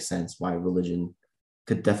ceremonies, it makes sense why religion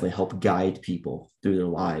could definitely help guide people through their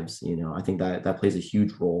lives. You know, I think that that plays a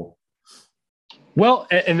huge role. Well,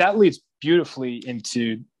 and that leads beautifully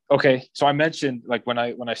into, okay. So I mentioned like when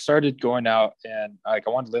I started going out and like I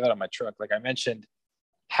wanted to live out of my truck. Like I mentioned,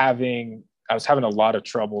 I was having a lot of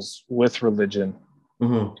troubles with religion,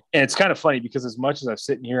 Mm-hmm. and it's kind of funny because as much as I've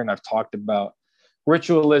sitting here and I've talked about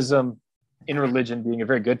ritualism in religion being a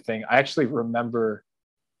very good thing, I actually remember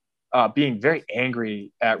being very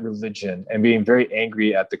angry at religion and being very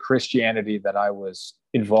angry at the Christianity that I was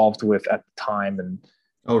involved with at the time, and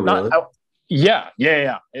Oh, not really? I,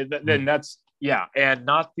 yeah. Then that's, yeah, and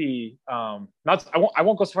not the not I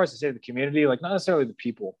won't go so far as to say the community, like not necessarily the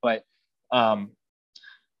people, but um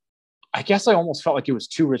I guess I almost felt like it was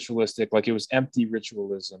too ritualistic, like it was empty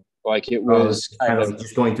ritualism, like it Oh, was it's kind kind of of like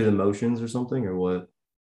just going through the motions or something, or what?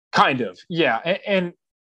 yeah. And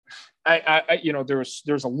you know, there's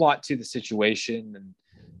a lot to the situation,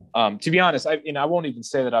 and to be honest, I won't even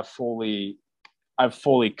say that I've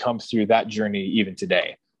fully come through that journey even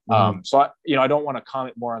today. Mm-hmm. So you know, I don't want to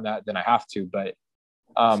comment more on that than I have to, but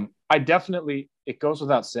I definitely, it goes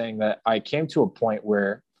without saying that I came to a point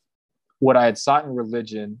where what I had sought in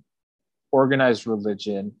religion, organized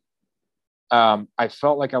religion, I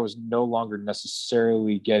felt like I was no longer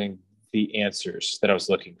necessarily getting the answers that I was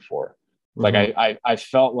looking for. Like Mm-hmm. I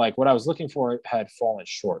felt like what I was looking for had fallen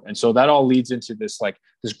short, and so that all leads into this, like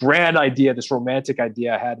this grand idea, this romantic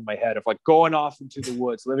idea I had in my head of like going off into the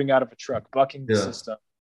woods, living out of a truck, bucking the Yeah. system,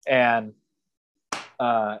 and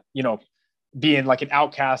you know, being like an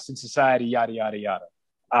outcast in society, yada yada yada.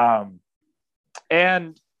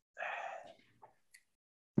 And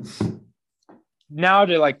now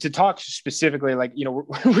to talk specifically, like, you know,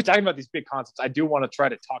 we're talking about these big concepts. I do want to try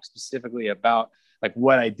to talk specifically about like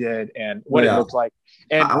what I did and what it Yeah, looked like.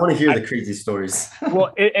 And I want to hear I, the crazy stories.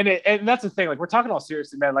 well, and that's the thing. Like, we're talking all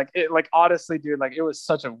seriously, man. Like honestly, dude, like it was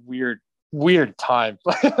such a weird time.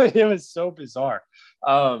 It was so bizarre.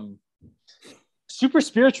 Um, Super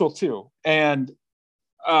spiritual too. And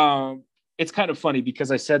it's kind of funny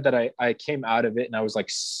because I said that I came out of it and I was like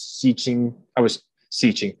I was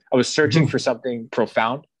searching for something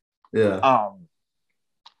profound. Yeah. Um,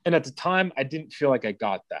 and at the time, I didn't feel like I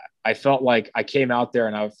got that. I felt like I came out there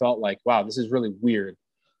and I felt like, wow, this is really weird.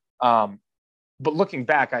 Um, but looking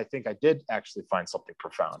back, I think I did actually find something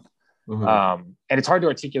profound. Mm-hmm. And it's hard to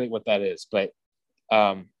articulate what that is, but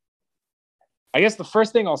um, I guess the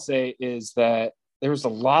first thing I'll say is that there was a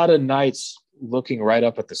lot of nights looking right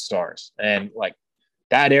up at the stars, and like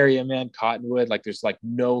that area, man, Cottonwood, like there's like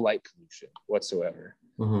no light pollution whatsoever.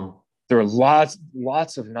 Mm-hmm. There were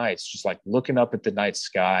lots of nights just like looking up at the night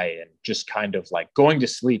sky and just kind of like going to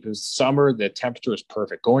sleep. It was summer, the temperature was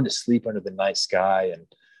perfect, going to sleep under the night sky. And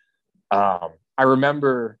I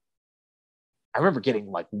remember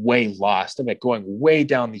getting like way lost. I'm like going way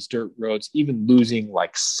down these dirt roads, even losing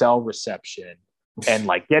like cell reception and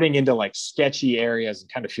like getting into like sketchy areas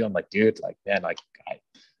and kind of feeling like, dude, like, man, like I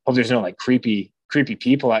hope there's no like creepy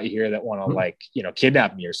people out here that want to like, you know,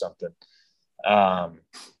 kidnap me or something. Um,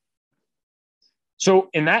 so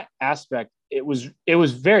in that aspect, it was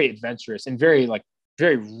very adventurous and very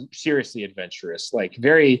seriously adventurous, like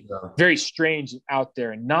very strange and out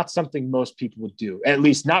there, and not something most people would do, at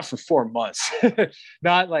least not for 4 months.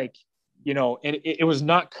 Not like, you know, and it was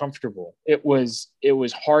not comfortable. It was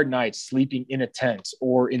hard nights sleeping in a tent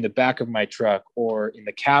or in the back of my truck or in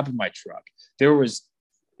the cab of my truck. It was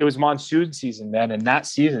monsoon season then, and that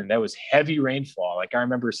season there was heavy rainfall. Like, I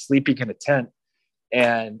remember sleeping in a tent,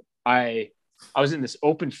 and I was in this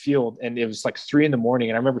open field, and it was like 3 a.m. and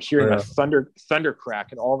I remember hearing a thunder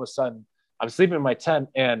crack, and all of a sudden I'm sleeping in my tent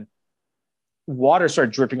and water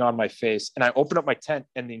started dripping on my face, and I opened up my tent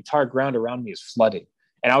and the entire ground around me is flooding.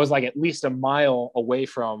 And I was like at least a mile away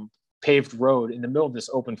from paved road in the middle of this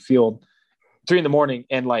open field, 3 a.m,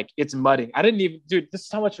 and like it's mudding. I didn't even, dude, this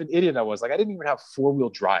is how much of an idiot I was. Like, I didn't even have 4-wheel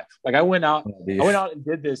drive. Like, I went out and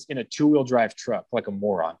did this in a 2-wheel drive truck like a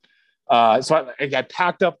moron. So I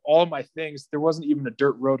packed up all my things. There wasn't even a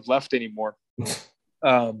dirt road left anymore.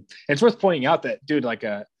 And it's worth pointing out that, dude, like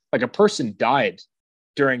a person died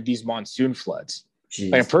during these monsoon floods.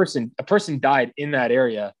 Jeez. Like a person died in that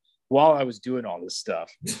area while I was doing all this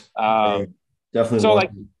stuff. Definitely. So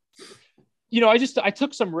like, you know, I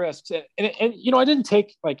took some risks, and you know, I didn't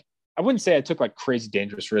take like, I wouldn't say I took like crazy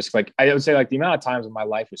dangerous risks. Like, I would say like the amount of times in my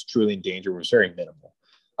life was truly in danger was very minimal.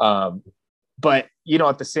 But you know,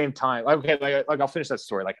 at the same time, okay, like I'll finish that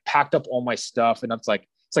story. Like, I packed up all my stuff, and it's like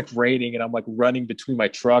raining, and I'm like running between my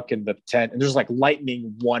truck and the tent, and there's like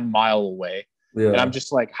lightning 1 mile away. Yeah. And I'm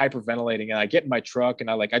just like hyperventilating, and I get in my truck, and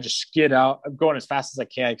I just skid out. I'm going as fast as I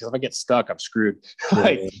can, because if I get stuck, I'm screwed.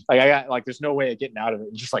 Like I got like, there's no way of getting out of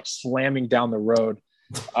it. Just like slamming down the road.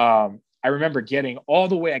 I remember getting all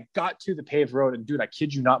the way. I got to the paved road, and dude, I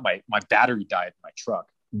kid you not, my battery died in my truck.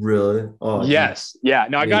 Really? Oh, yes. Geez. Yeah.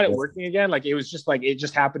 No, I got it working again. Like, it was just like, it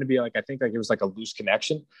just happened to be like, I think like it was like a loose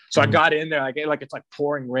connection. So I got in there, like it's like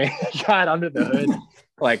pouring rain. I got under the hood,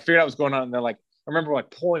 like figured out what's going on. And then like, I remember like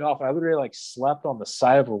pulling off, and I literally like slept on the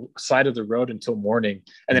side of the road until morning,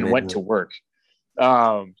 and then went to work.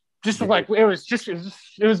 Just like, it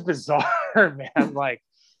was bizarre, man. Like,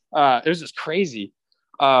 it was just crazy.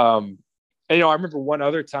 And, you know, I remember one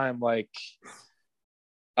other time, like,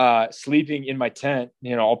 sleeping in my tent,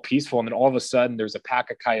 you know, all peaceful, and then all of a sudden there's a pack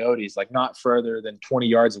of coyotes like not further than 20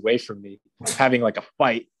 yards away from me, having like a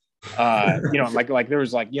fight. You know, like there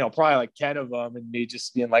was like, you know, probably like 10 of them, and me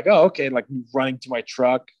just being like, oh, okay, like running to my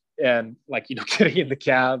truck and like, you know, getting in the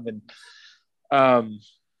cab. And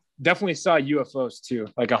definitely saw UFOs too,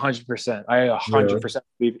 like 100%. I 100%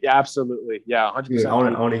 believe, absolutely, yeah, 100%.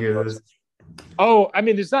 I want to hear this. Oh, I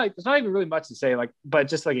mean, there's not even really much to say, like, but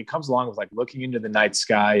just like it comes along with like looking into the night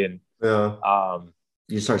sky, and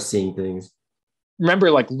you start seeing things.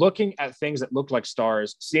 Remember, like, looking at things that look like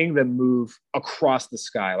stars, seeing them move across the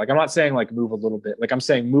sky. Like, I'm not saying like move a little bit. Like, I'm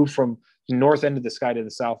saying move from the north end of the sky to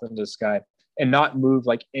the south end of the sky, and not move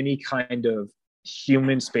like any kind of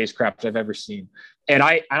human spacecraft I've ever seen. And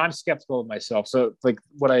I'm skeptical of myself. So like,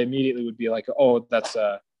 what I immediately would be like, oh, that's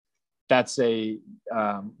a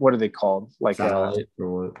what are they called? Like satellite or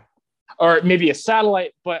what? Or maybe a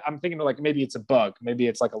satellite, but I'm thinking like maybe it's a bug. Maybe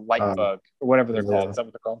it's like a light bug or whatever they're called. Is that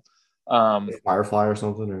what they're called? Firefly or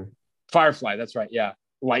something, or Firefly. That's right. Yeah.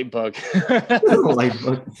 light bug. Light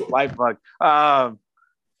bug. Light bug.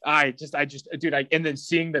 I just, dude, and then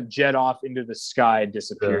seeing them jet off into the sky and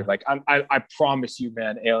disappear. Yeah. Like, I promise you,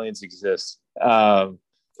 man, aliens exist. I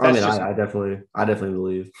That's mean, just, I definitely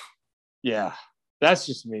believe. yeah, that's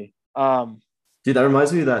just me. Dude, that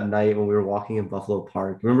reminds me of that night when we were walking in Buffalo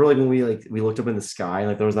Park. Remember, like when we looked up in the sky, and,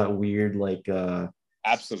 like there was that weird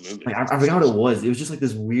Absolutely. like I forgot what it was. It was just like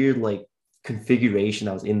this weird like configuration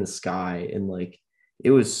that was in the sky, and like it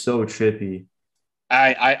was so trippy.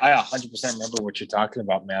 I 100% remember what you're talking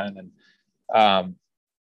about, man. And, um,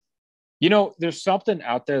 there's something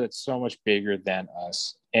out there that's so much bigger than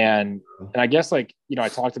us. And I guess, like, I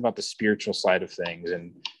talked about the spiritual side of things,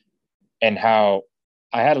 and how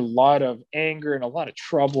I had a lot of anger and a lot of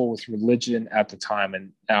trouble with religion at the time.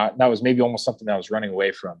 And that was maybe almost something that I was running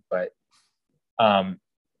away from. But um,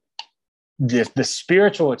 the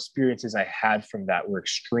spiritual experiences I had from that were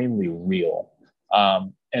extremely real.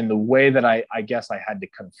 And the way that I guess I had to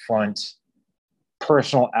confront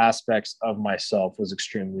personal aspects of myself was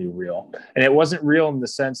extremely real. And it wasn't real in the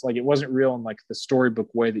sense, like, it wasn't real in like the storybook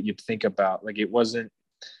way that you'd think about. Like, there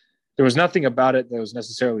was nothing about it that was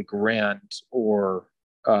necessarily grand or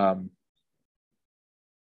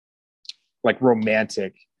like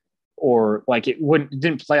romantic, or like it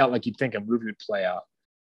didn't play out like you'd think a movie would play out.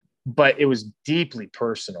 But it was deeply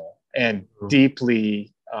personal and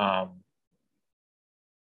deeply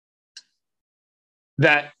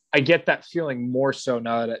that I get that feeling more so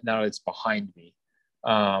now that it's behind me.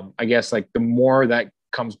 I guess, like, the more that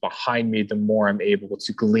comes behind me, the more I'm able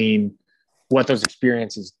to glean what those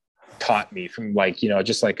experiences taught me from, like,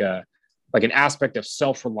 just like an aspect of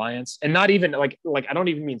self-reliance. And not even like I don't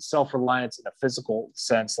even mean self-reliance in a physical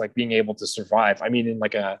sense, like being able to survive. I mean in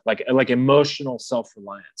like emotional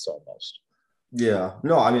self-reliance almost. Yeah.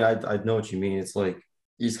 No, I mean, I know what you mean. It's like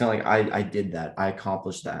it's kind of like I did that. I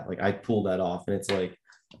accomplished that. Like I pulled that off, and it's like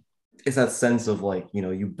it's that sense of like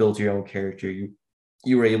you built your own character.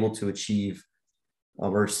 You were able to achieve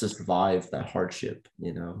or survive that hardship.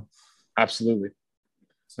 Absolutely.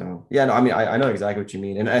 So yeah, no, I mean, I know exactly what you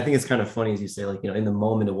mean, and I think it's kind of funny as you say, like in the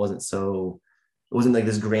moment, it wasn't like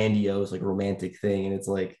this grandiose, like romantic thing, and it's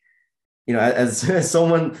like, as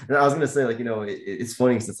someone, I was gonna say, like it's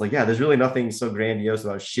funny because it's like, yeah, there's really nothing so grandiose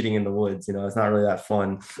about shitting in the woods, it's not really that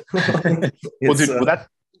fun. Well, It's dude,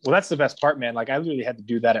 that's the best part, man. Like, I literally had to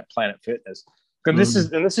do that at Planet Fitness. And this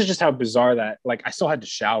is just how bizarre that, like, I still had to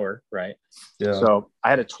shower, right? yeah, So I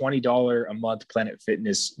had a $20 a month Planet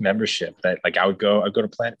Fitness membership that, like, I'd go to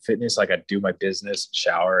Planet Fitness, like, I'd do my business,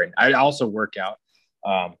 shower, and I'd also work out.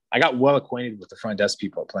 I got well acquainted with the front desk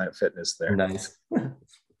people at Planet Fitness there. nice.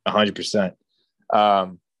 100%.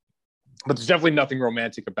 But there's definitely nothing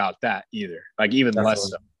romantic about that either. Like, even less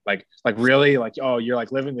so. Like really, like, oh, you're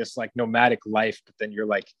like living this like nomadic life, but then you're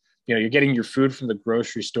like, you're getting your food from the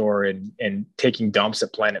grocery store and taking dumps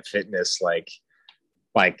at Planet Fitness. Like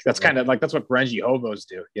that's kind of like, that's what grungy hobos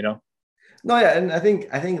do. No, yeah, and I think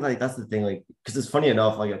like that's the thing, like, because it's funny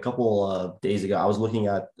enough, like a couple of days ago, I was looking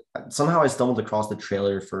at somehow I stumbled across the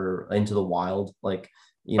trailer for Into the Wild, like,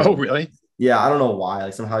 Oh, really? yeah, I don't know why,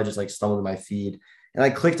 like somehow I just like stumbled in my feed, and I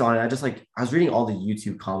clicked on it. I was reading all the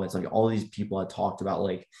YouTube comments, like all these people had talked about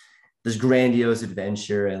like this grandiose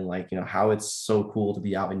adventure and like how it's so cool to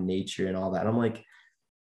be out in nature and all that. And I'm like,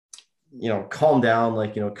 calm down,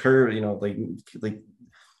 like curve, like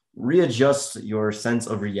readjust your sense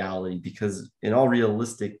of reality, because in all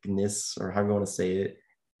realisticness, or however you want to say it,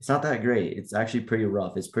 it's not that great. It's actually pretty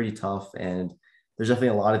rough. It's pretty tough, and there's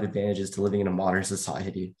definitely a lot of advantages to living in a modern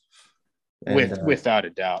society. And Without a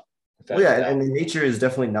doubt. well, yeah, and nature is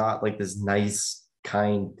definitely not like this nice,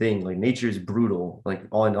 kind thing. Like nature is brutal, like in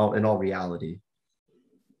all reality.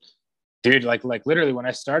 Dude, like literally when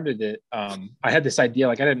I started it, I had this idea,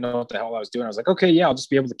 like I didn't know what the hell I was doing. I was like, okay, yeah, I'll just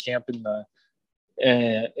be able to camp in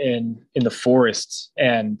the forests.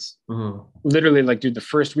 And literally, like, dude, the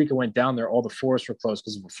first week I went down there, all the forests were closed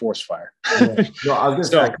because of a forest fire. Yeah. No, I was gonna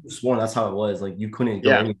say, I could have sworn that's how it was. Like you couldn't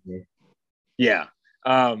go anywhere. Yeah.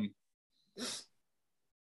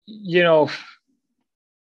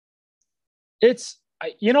 It's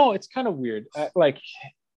kind of weird. Like,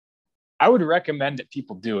 I would recommend that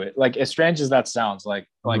people do it. Like, as strange as that sounds, like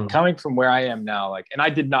coming from where I am now, like, and I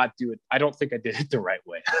did not do it. I don't think I did it the right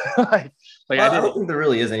way. I don't think there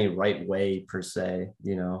really is any right way per se.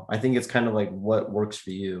 I think it's kind of like what works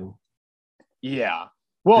for you. Yeah.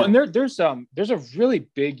 Well, and there's a really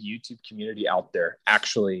big YouTube community out there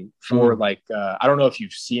actually for like, I don't know if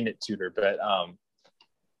you've seen it, Tudor, but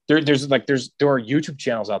there are YouTube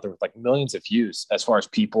channels out there with like millions of views as far as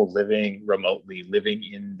people living remotely, living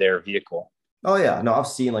in their vehicle. Oh yeah, no, I've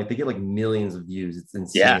seen like they get like millions of views. It's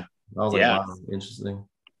Yeah. insane. I was like, Yeah. wow, interesting.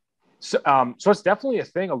 So it's definitely a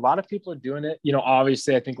thing. A lot of people are doing it.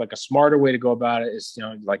 Obviously, I think like a smarter way to go about it is,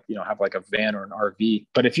 like, have like a van or an RV.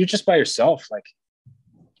 But if you're just by yourself, like,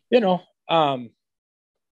 you know, um,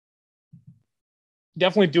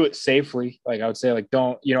 definitely do it safely. Like I would say, like,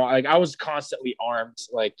 don't, like I was constantly armed.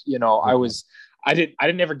 Like, I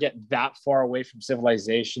didn't ever get that far away from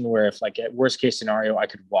civilization where if like at worst case scenario, I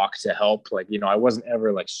could walk to help. Like, I wasn't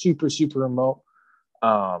ever like super, super remote.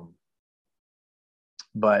 Um,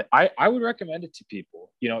 but I would recommend it to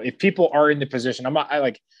people. If people are in the position,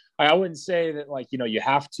 I wouldn't say that like, you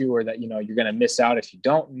have to, or that, you're going to miss out if you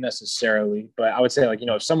don't necessarily, but I would say like,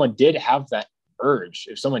 if someone did have that urge,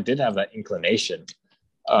 if someone did have that inclination,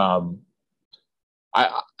 um,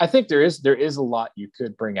 I think there is a lot you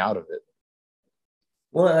could bring out of it.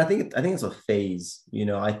 Well, I think it's a phase.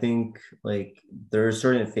 I think like there are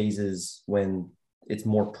certain phases when it's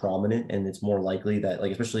more prominent and it's more likely that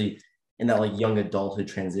like especially in that like young adulthood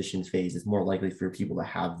transition phase, it's more likely for people to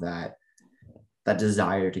have that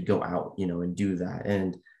desire to go out, and do that.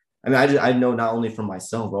 And I mean, I know not only from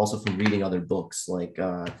myself, but also from reading other books like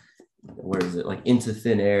where is it like Into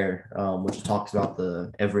Thin Air, which talks about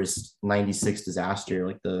the Everest 96 disaster.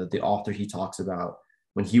 Like the author, he talks about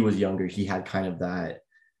when he was younger, he had kind of that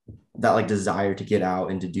like desire to get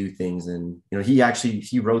out and to do things. And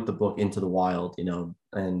he wrote the book Into the Wild,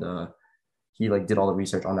 and he like did all the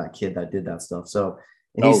research on that kid that did that stuff. So,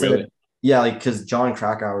 and he Oh, said, really? yeah, like because John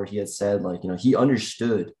Krakauer, he had said like he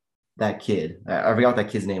understood that kid. I forgot what that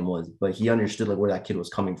kid's name was, but he understood like where that kid was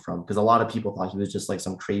coming from, because a lot of people thought he was just like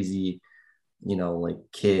some crazy like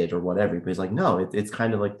kid or whatever. But he's like, no, it's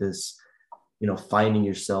kind of like this finding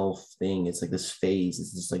yourself thing. It's like this phase.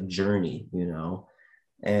 It's this like journey.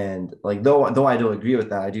 And like though I don't agree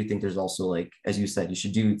with that, I do think there's also like, as you said, you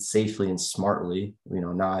should do it safely and smartly,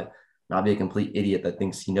 not be a complete idiot that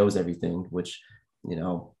thinks he knows everything, which you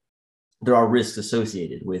know there are risks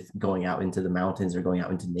associated with going out into the mountains or going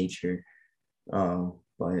out into nature.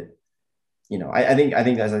 But I think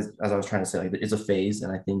as I was trying to say, like it's a phase,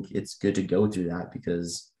 and I think it's good to go through that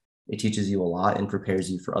because it teaches you a lot and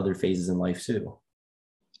prepares you for other phases in life too.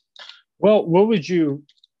 Well, what would you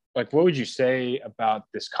say about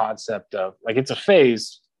this concept of like it's a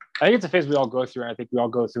phase? I think it's a phase we all go through, and I think we all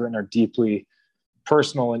go through it in our deeply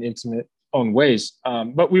personal and intimate own ways.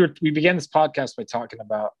 But we began this podcast by talking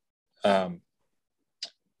about um,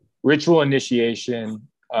 ritual initiation,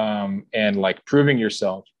 and like proving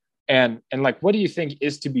yourself, and like what do you think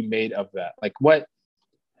is to be made of that? Like what?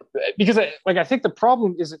 Because I think the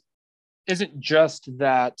problem isn't just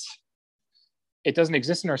that it doesn't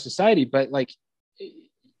exist in our society, but like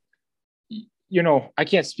I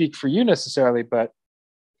can't speak for you necessarily, but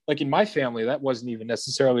like in my family, that wasn't even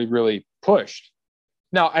necessarily really pushed.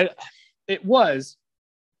 Now, it was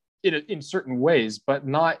in certain ways, but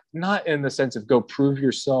not in the sense of go prove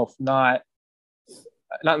yourself, not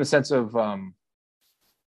in the sense of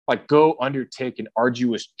like go undertake an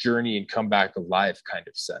arduous journey and come back alive kind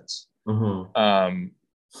of sense. Mm-hmm.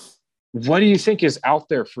 What do you think is out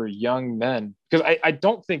there for young men? Because I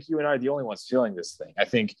don't think you and I are the only ones feeling this thing. I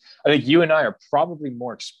think you and I are probably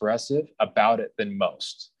more expressive about it than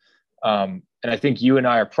most. And I think you and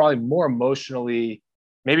I are probably more emotionally,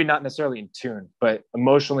 maybe not necessarily in tune, but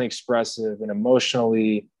emotionally expressive and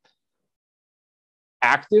emotionally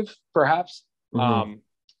active, perhaps, Mm-hmm.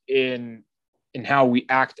 in how we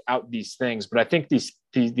act out these things. But I think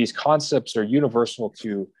these concepts are universal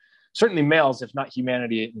to certainly males, if not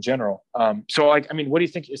humanity in general. So, like, I mean, what do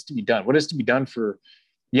you think is to be done? What is to be done for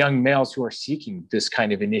young males who are seeking this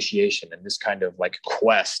kind of initiation and this kind of like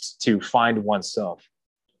quest to find oneself?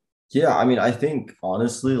 Yeah, I mean, I think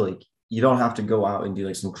honestly, like you don't have to go out and do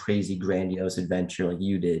like some crazy grandiose adventure like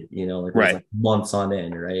you did, like where it's Right. like months on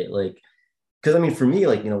end, right? Like, because I mean, for me,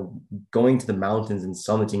 like, going to the mountains and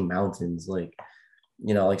summiting mountains, like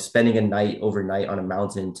spending a night overnight on a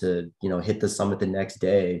mountain to, hit the summit the next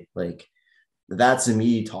day, like that to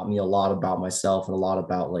me taught me a lot about myself and a lot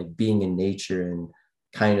about like being in nature and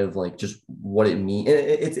kind of like just what it means.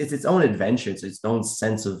 It's its own adventure. It's its own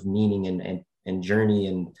sense of meaning and journey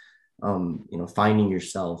and finding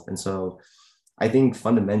yourself. And so I think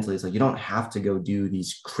fundamentally it's like you don't have to go do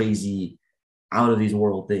these crazy out of these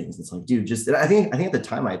world things. It's like, dude, just I think at the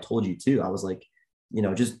time I told you too, I was like,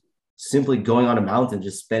 just simply going on a mountain,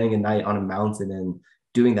 just spending a night on a mountain and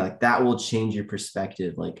doing that, like that will change your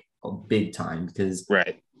perspective like a big time. Because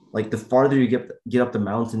Right. like the farther you get up the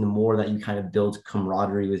mountain, the more that you kind of build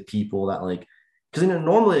camaraderie with people that like because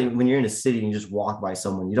normally when you're in a city and you just walk by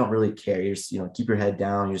someone, you don't really care. You just, keep your head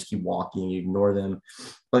down, you just keep walking, you ignore them.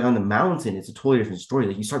 Like on the mountain, it's a totally different story.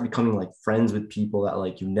 Like you start becoming like friends with people that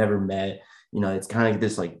like you've never met. It's kind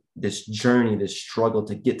of like this journey, this struggle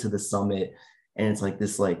to get to the summit. And it's like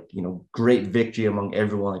this like, great victory among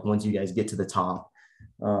everyone, like once you guys get to the top.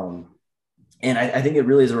 And I think it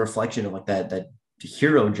really is a reflection of like that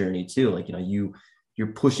hero journey too. Like, you're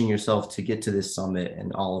pushing yourself to get to this summit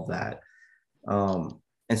and all of that.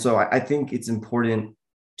 And so I think it's important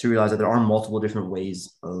to realize that there are multiple different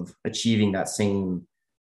ways of achieving that same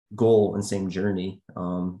goal and same journey.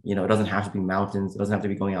 It doesn't have to be mountains, it doesn't have to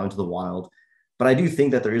be going out into the wild. But I do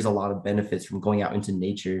think that there is a lot of benefits from going out into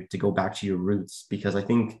nature to go back to your roots, because I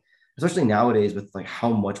think, especially nowadays, with like how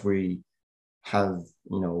much we have,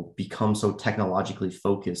 become so technologically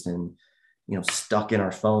focused and, stuck in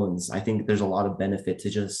our phones, I think there's a lot of benefit to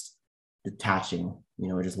just detaching,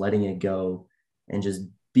 just letting it go and just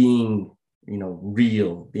being,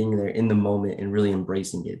 real, being there in the moment and really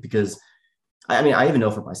embracing it. Because I mean, I even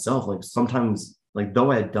know for myself, like sometimes, like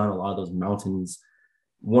though I had done a lot of those mountains,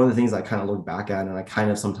 one of the things I kind of look back at and I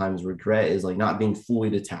kind of sometimes regret is like not being fully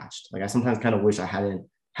detached. Like I sometimes kind of wish I hadn't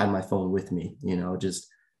had my phone with me, just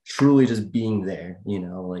truly just being there,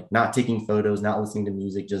 like not taking photos, not listening to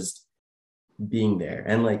music, just being there.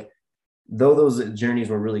 And like, though those journeys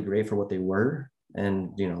were really great for what they were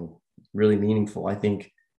and, really meaningful, I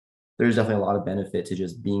think there's definitely a lot of benefit to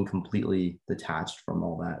just being completely detached from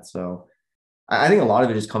all that. So I think a lot of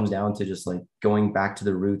it just comes down to just like going back to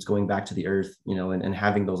the roots, going back to the earth, and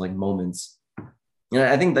having those like moments.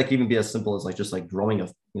 I think that can even be as simple as like just like growing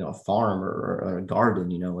a farm or a garden,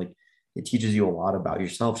 like it teaches you a lot about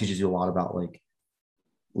yourself, teaches you a lot about like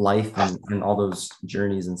life and all those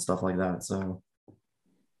journeys and stuff like that. So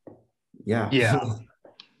yeah. Yeah.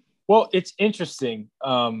 Well, it's interesting.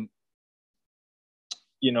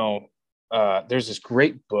 There's this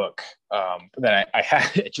great book that I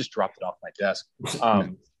had. It just dropped it off my desk.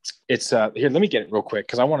 It's here. Let me get it real quick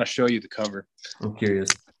because I want to show you the cover. I'm curious.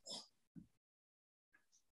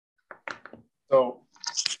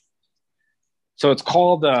 So it's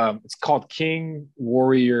called King,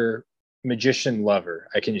 Warrior, Magician, Lover.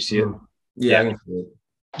 Can you see it? Yeah, I can see it.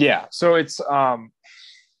 Yeah. So it's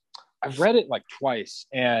I've read it like twice,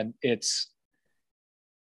 and it's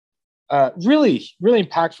really, really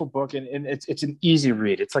impactful book, and it's an easy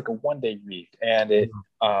read. It's like a one-day read, and it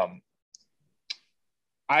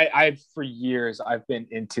I've for years I've been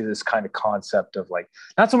into this kind of concept of like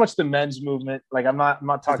not so much the men's movement. Like I'm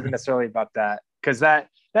not talking necessarily about that, because that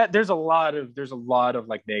there's a lot of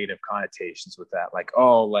like negative connotations with that. Like,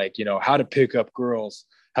 oh, like, how to pick up girls,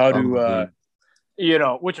 how to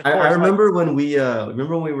which of course I remember when we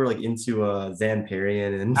were like into Zan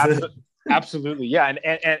Parian and absolutely, yeah,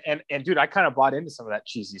 and dude, I kind of bought into some of that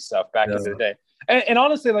cheesy stuff back in the day, and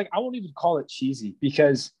honestly, like I won't even call it cheesy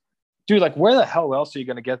because, dude, like where the hell else are you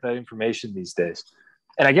going to get that information these days?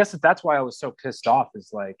 And I guess that's why I was so pissed off.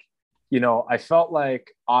 Is like, I felt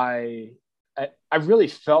like I really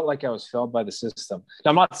felt like I was failed by the system. Now,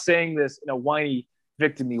 I'm not saying this in a whiny,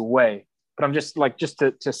 victim-y way, but I'm just like,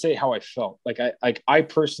 to say how I felt. Like I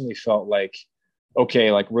personally felt like,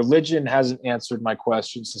 okay, like religion hasn't answered my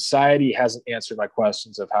questions. Society hasn't answered my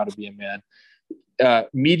questions of how to be a man.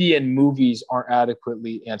 Media and movies aren't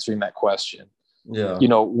adequately answering that question. Yeah.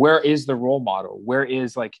 Where is the role model? Where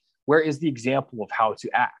is the example of how to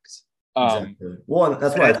act? Exactly. Well,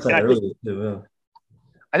 that's what I said earlier too. Yeah.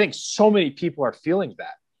 I think so many people are feeling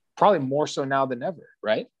that, probably more so now than ever,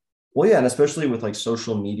 right? Well, yeah, and especially with like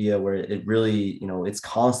social media where it really, it's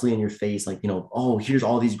constantly in your face, like, oh, here's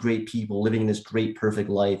all these great people living this great, perfect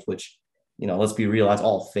life, which, let's be real, that's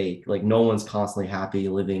all fake. Like no one's constantly happy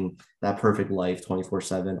living that perfect life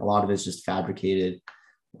 24/7. A lot of it's just fabricated.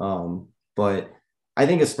 But I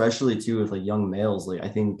think especially too with like young males, like I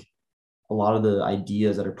think a lot of the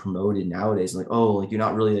ideas that are promoted nowadays, like, oh, like you're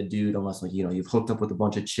not really a dude unless like, you've hooked up with a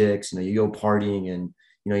bunch of chicks, you go partying and,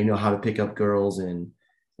 you know how to pick up girls and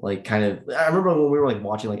like kind of, I remember when we were like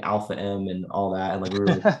watching like Alpha M and all that. And like, we were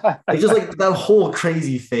like just like that whole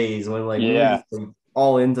crazy phase when like, we were just, like,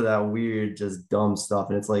 all into that weird, just dumb stuff.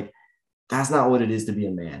 And it's like, that's not what it is to be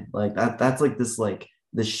a man. Like that's like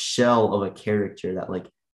this shell of a character that like,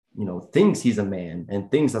 thinks he's a man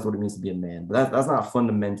and thinks that's what it means to be a man, but that's not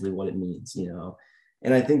fundamentally what it means,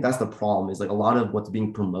 And I think that's the problem is like a lot of what's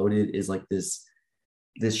being promoted is like this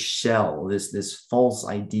shell, this false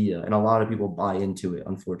idea, and a lot of people buy into it,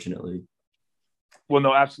 unfortunately. Well,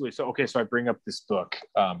 no, absolutely. So I bring up this book,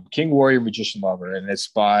 King, Warrior, Magician, Lover, and it's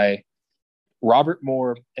by Robert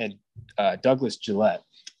Moore and Douglas Gillette.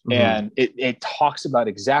 And it talks about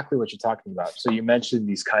exactly what you're talking about. So you mentioned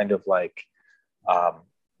these kind of like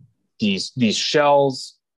these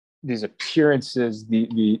shells, these appearances,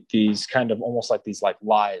 these kind of almost like these like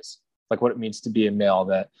lies, like what it means to be a male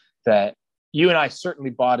that you and I certainly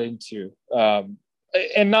bought into.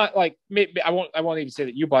 And not like, maybe I won't even say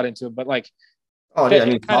that you bought into it, but like, Oh yeah, I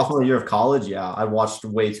mean, sophomore year of college, yeah, I watched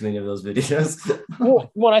way too many of those videos.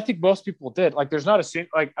 well, I think most people did. Like, there's not a single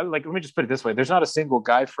like let me just put it this way: there's not a single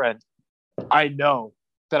guy friend I know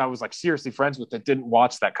that I was like seriously friends with that didn't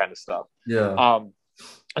watch that kind of stuff. Yeah.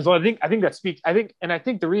 And so I think that speaks. I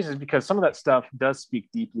think the reason is because some of that stuff does speak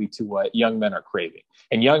deeply to what young men are craving,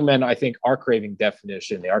 and young men, I think, are craving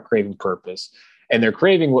definition. They are craving purpose, and they're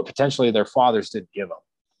craving what potentially their fathers didn't give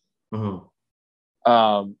them.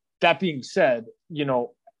 That being said,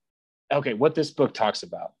 okay, what this book talks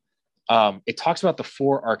about, it talks about the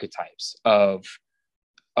 4 archetypes of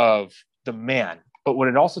the man, but what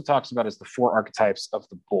it also talks about is the 4 archetypes of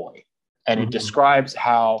the boy, and it describes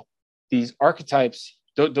how these archetypes,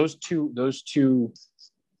 those two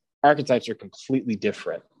archetypes, are completely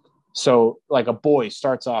different. So, like, a boy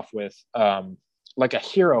starts off with like a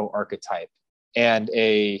hero archetype and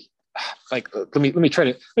a like. Let me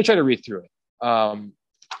try to read through it.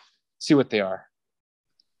 See what they are.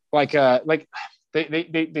 Like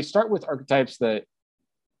they start with archetypes that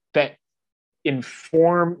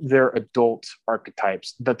inform their adult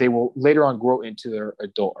archetypes that they will later on grow into their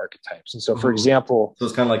adult archetypes. And so, for example, so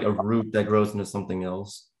it's kind of like a root that grows into something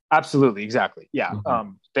else. Absolutely, exactly. Yeah.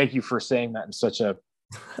 Thank you for saying that in such a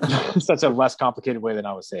such a less complicated way than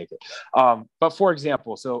I was saying it. But for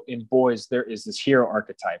example, so in boys, there is this hero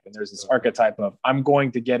archetype, and there's this archetype of I'm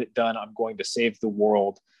going to get it done. I'm going to save the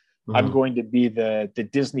world. I'm going to be the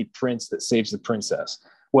Disney prince that saves the princess.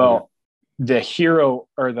 Well, the hero,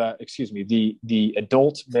 or the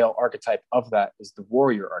adult male archetype of that is the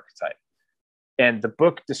warrior archetype. And the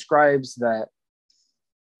book describes that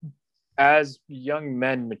as young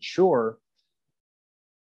men mature,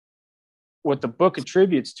 what the book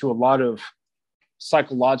attributes to a lot of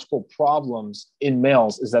psychological problems in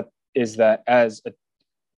males is that as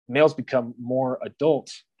males become more adult,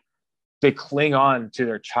 they cling on to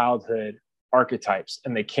their childhood archetypes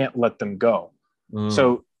and they can't let them go.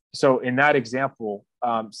 So in that example,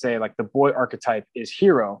 say like the boy archetype is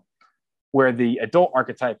hero, where the adult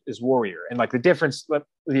archetype is warrior. And like the difference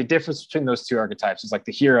between those two archetypes is like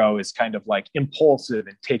the hero is kind of like impulsive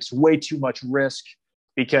and takes way too much risk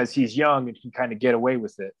because he's young and can kind of get away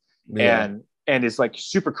with it. And is like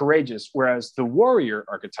super courageous. Whereas the warrior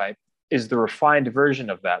archetype is the refined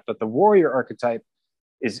version of that. But the warrior archetype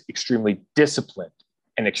is extremely disciplined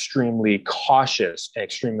and extremely cautious and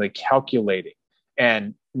extremely calculating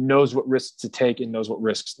and knows what risks to take and knows what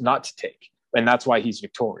risks not to take. And that's why he's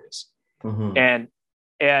victorious. And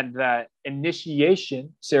that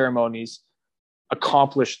initiation ceremonies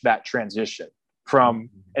accomplish that transition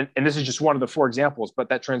from, and this is just one of the 4 examples, but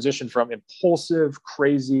that transition from impulsive,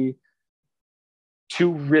 crazy,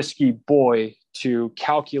 too risky boy to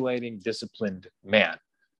calculating, disciplined man.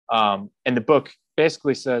 And the book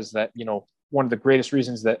basically says that, one of the greatest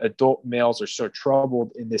reasons that adult males are so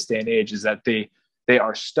troubled in this day and age is that they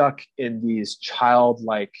are stuck in these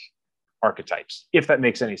childlike archetypes, if that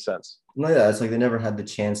makes any sense. No, yeah, it's like they never had the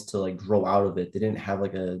chance to like grow out of it. They didn't have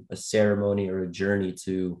like a ceremony or a journey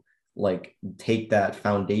to like take that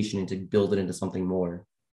foundation and to build it into something more.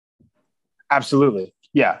 Absolutely.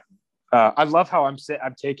 Yeah. I love how I'm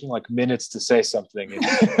taking like minutes to say something.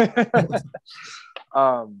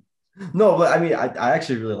 No, but I mean, I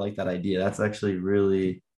actually really like that idea. That's actually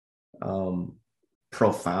really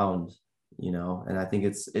profound, and I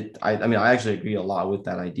think I mean, I actually agree a lot with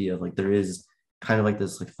that idea of like there is kind of like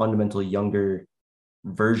this like fundamental younger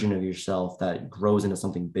version of yourself that grows into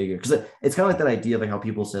something bigger. Because it's kind of like that idea of like how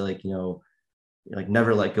people say like, like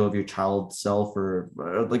never let go of your child self, or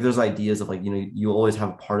like there's ideas of like, you always have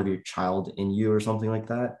a part of your child in you or something like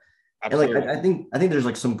that. Absolutely. And like I think there's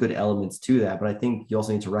like some good elements to that, but I think you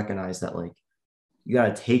also need to recognize that like you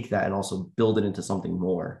got to take that and also build it into something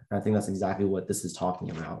more. And I think that's exactly what this is talking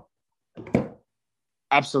about.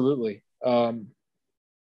 Absolutely. So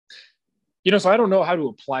I don't know how to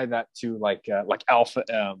apply that to like Alpha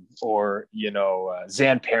M or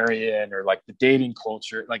Xanparian or like the dating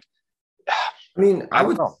culture. Like, I mean, I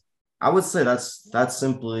would say that's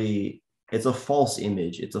simply, it's a false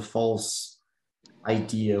image. It's a false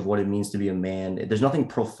idea of what it means to be a man. There's nothing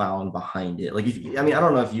profound behind it. Like, I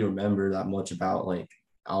don't know if you remember that much about like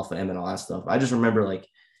Alpha M and all that stuff. I just remember like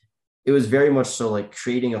it was very much so like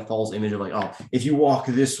creating a false image of like, oh, if you walk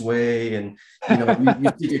this way and you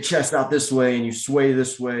stick your chest out this way and you sway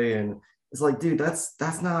this way and It's like, dude,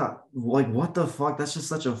 that's not like what the fuck? That's just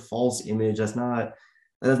such a false image. That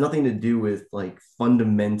has nothing to do with like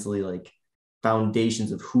fundamentally like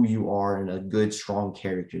foundations of who you are and a good, strong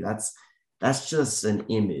character. That's just an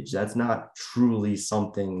image. That's not truly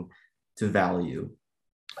something to value.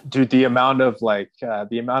 Dude, the amount of like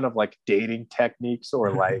dating techniques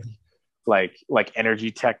or like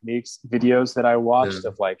energy techniques videos that I watched Yeah.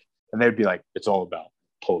 of like, and they'd be like, it's all about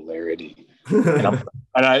polarity, and I'm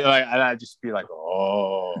and I just be like,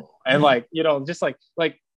 oh, and like, you know, just like,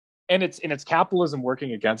 and it's capitalism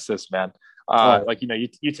working against this, man. Oh, Like, you know,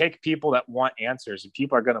 you take people that want answers, and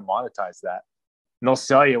people are going to monetize that, and they'll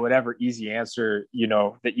sell you whatever easy answer, you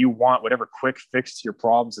know, that you want, whatever quick fix to your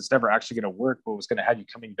problems. It's never actually going to work, but it's going to have you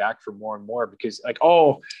coming back for more and more because like,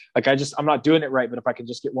 oh, like I'm not doing it right, but if I can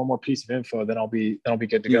just get one more piece of info, then I'll be good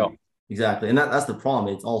to dude, go. exactly. And that's the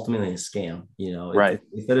problem. It's ultimately a scam. You know, Right.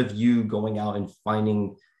 instead of you going out and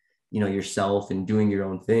finding, yourself and doing your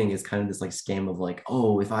own thing, it's kind of this like scam of like,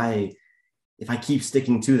 oh, if I keep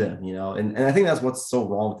sticking to them, and I think that's what's so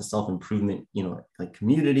wrong with the self-improvement, like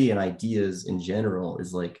community and ideas in general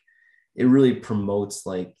is like it really promotes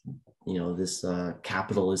like, this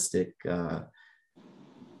capitalistic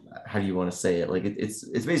how do you want to say it? Like it's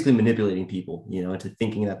basically manipulating people, into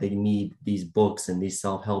thinking that they need these books and these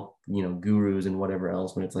self-help, gurus and whatever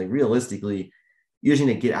else. When it's like realistically, you just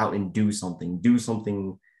need to get out and do something,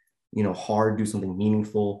 hard, do something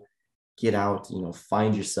meaningful, get out,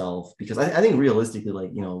 find yourself. Because I think realistically,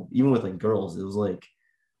 like, even with like girls, it was like,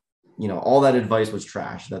 all that advice was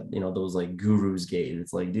trash that, those like gurus gave.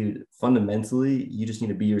 It's like, dude, fundamentally, you just need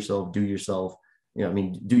to be yourself, do yourself, I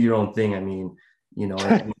mean, do your own thing. I mean,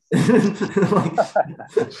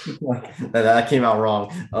 like, that came out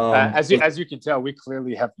wrong. As you can tell, we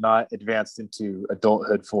clearly have not advanced into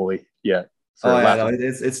adulthood fully yet. Oh For yeah, lack no, of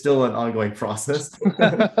it's still an ongoing process.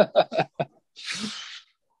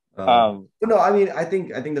 um, But no, I mean, I think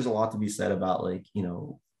there's a lot to be said about like,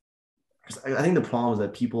 'cause I think the problem is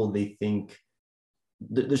that people they think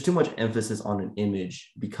there's too much emphasis on an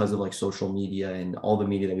image because of like social media and all the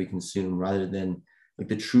media that we consume rather than like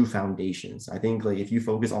the true foundations. I think like if you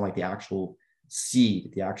focus on like the actual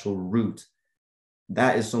seed, the actual root,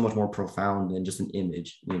 that is so much more profound than just an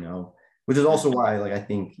image, which is also why like I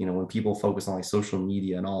think, when people focus on like social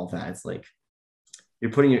media and all of that, it's like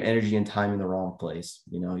you're putting your energy and time in the wrong place.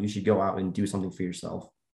 You should go out and do something for yourself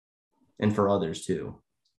and for others too.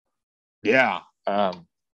 yeah,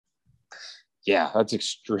 yeah, that's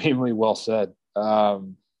extremely well said. I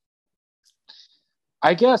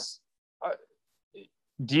guess uh,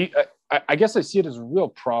 do you, I guess I see it as a real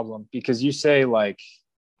problem because you say like,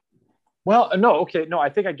 well, no, okay, no, I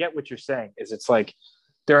think I get what you're saying. Is it's like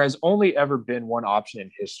there has only ever been one option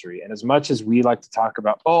in history, and as much as we like to talk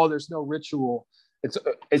about, oh, there's no ritual,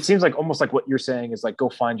 it seems like almost like what you're saying is like go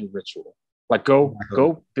find your ritual, like Exactly.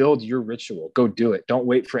 go build your ritual, go do it. Don't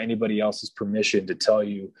wait for anybody else's permission to tell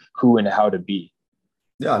you who and how to be.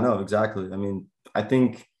 Yeah, no, exactly. I mean, I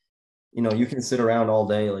think, you can sit around all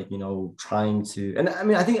day, like, trying to, and I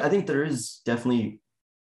mean, I think there is definitely,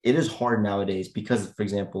 it is hard nowadays because, for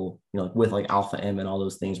example, with like Alpha M and all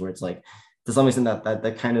those things where it's like, to some extent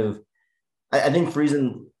that kind of, I think, for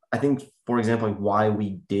example, like why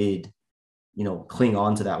we did, cling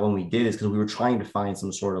on to that when we did is because we were trying to find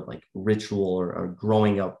some sort of like ritual or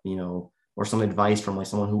growing up, or some advice from like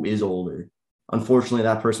someone who is older. Unfortunately,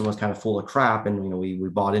 that person was kind of full of crap and, we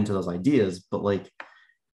bought into those ideas, but like,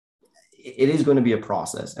 it is going to be a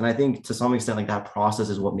process. And I think to some extent, like that process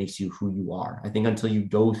is what makes you who you are. I think until you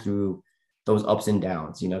go through those ups and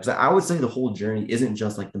downs, because I would say the whole journey isn't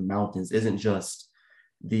just like the mountains, isn't just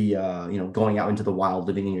the, going out into the wild,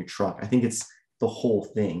 living in your truck. I think it's the whole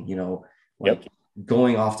thing, Yep. like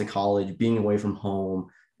going off to college, being away from home,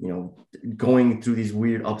 going through these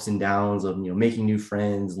weird ups and downs of, making new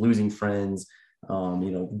friends, losing friends,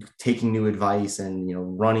 taking new advice and,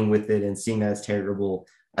 running with it and seeing that it's terrible.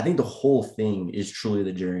 I think the whole thing is truly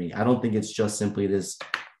the journey. I don't think it's just simply this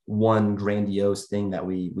one grandiose thing that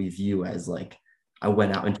we view as like I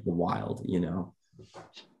went out into the wild.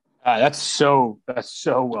 That's so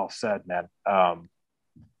well said, man.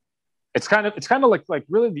 It's kind of like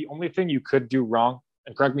really the only thing you could do wrong.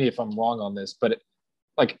 And correct me if I'm wrong on this, but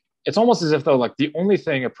like it's almost as if though like the only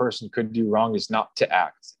thing a person could do wrong is not to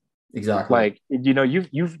act. Exactly. Like, you know,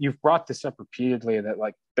 you've brought this up repeatedly that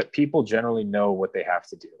like that people generally know what they have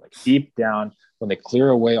to do, like deep down when they clear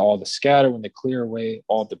away all the scatter, when they clear away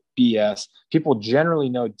all the BS, people generally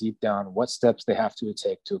know deep down what steps they have to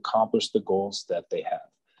take to accomplish the goals that they have.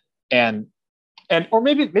 And and or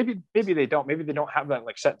maybe they don't, maybe they don't have that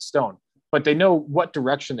like set in stone, but they know what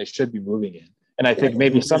direction they should be moving in. And I Yeah, think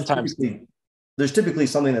maybe there's sometimes, typically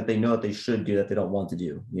something that they know that they should do that they don't want to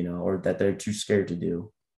do, or that they're too scared to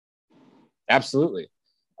do. absolutely.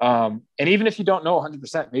 And even if you don't know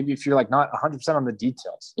 100%, maybe if you're like not 100% on the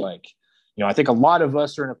details, like, I think a lot of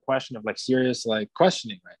us are in a question of like serious like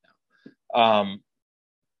questioning right now.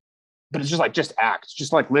 But it's just like, just act,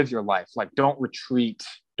 just like live your life. Like don't retreat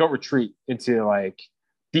into like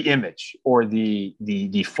the image or the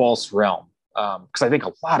false realm. Because I think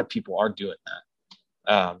a lot of people are doing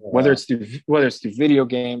that. Whether it's through video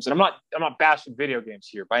games, and I'm not bashing video games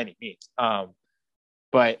here by any means.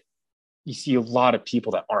 But you see a lot of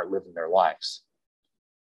people that aren't living their lives.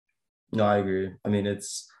 No, I agree. I mean,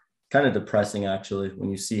 it's kind of depressing actually when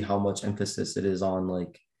you see how much emphasis it is on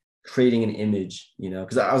like creating an image,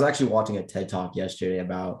 because I was actually watching a TED talk yesterday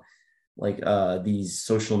about like these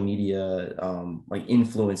social media like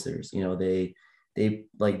influencers.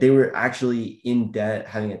 They were actually in debt,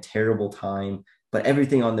 having a terrible time, but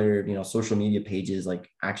everything on their social media pages like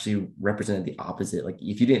actually represented the opposite. Like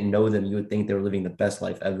if you didn't know them, you would think they were living the best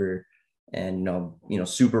life ever, and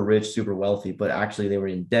super rich, super wealthy, but actually they were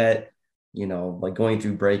in debt, like going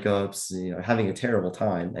through breakups, having a terrible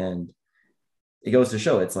time. And it goes to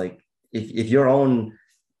show, it's like if your own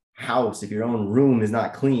house, if your own room is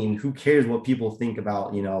not clean, who cares what people think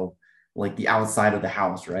about, like the outside of the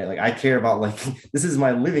house, right? Like I care about like this is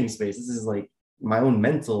my living space. This is like my own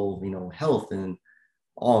mental, health and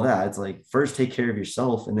all that. It's like first take care of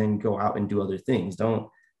yourself and then go out and do other things. Don't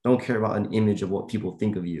care about an image of what people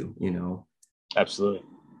think of you. Absolutely.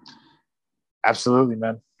 Absolutely,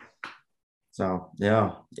 man. So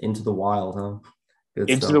yeah, into the wild, huh? Good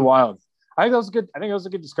Into stuff. the wild. I think that was good. I think that was a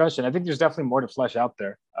good discussion. I think there's definitely more to flesh out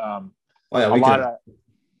there. Oh yeah, A we could lot have of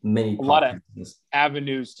many a lot of podcasts.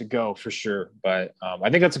 avenues to go for sure. But I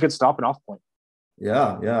think that's a good stopping off point.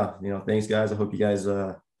 Yeah, yeah. Thanks guys. I hope you guys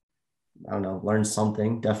I don't know, learn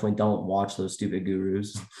something. Definitely don't watch those stupid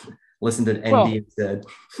gurus. Listen to ND Well, instead.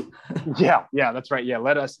 yeah, that's right. Yeah,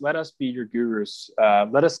 let us be your gurus.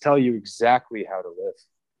 Let us tell you exactly how to live,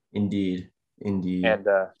 Indeed. Indeed. and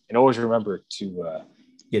always remember to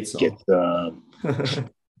Get get some.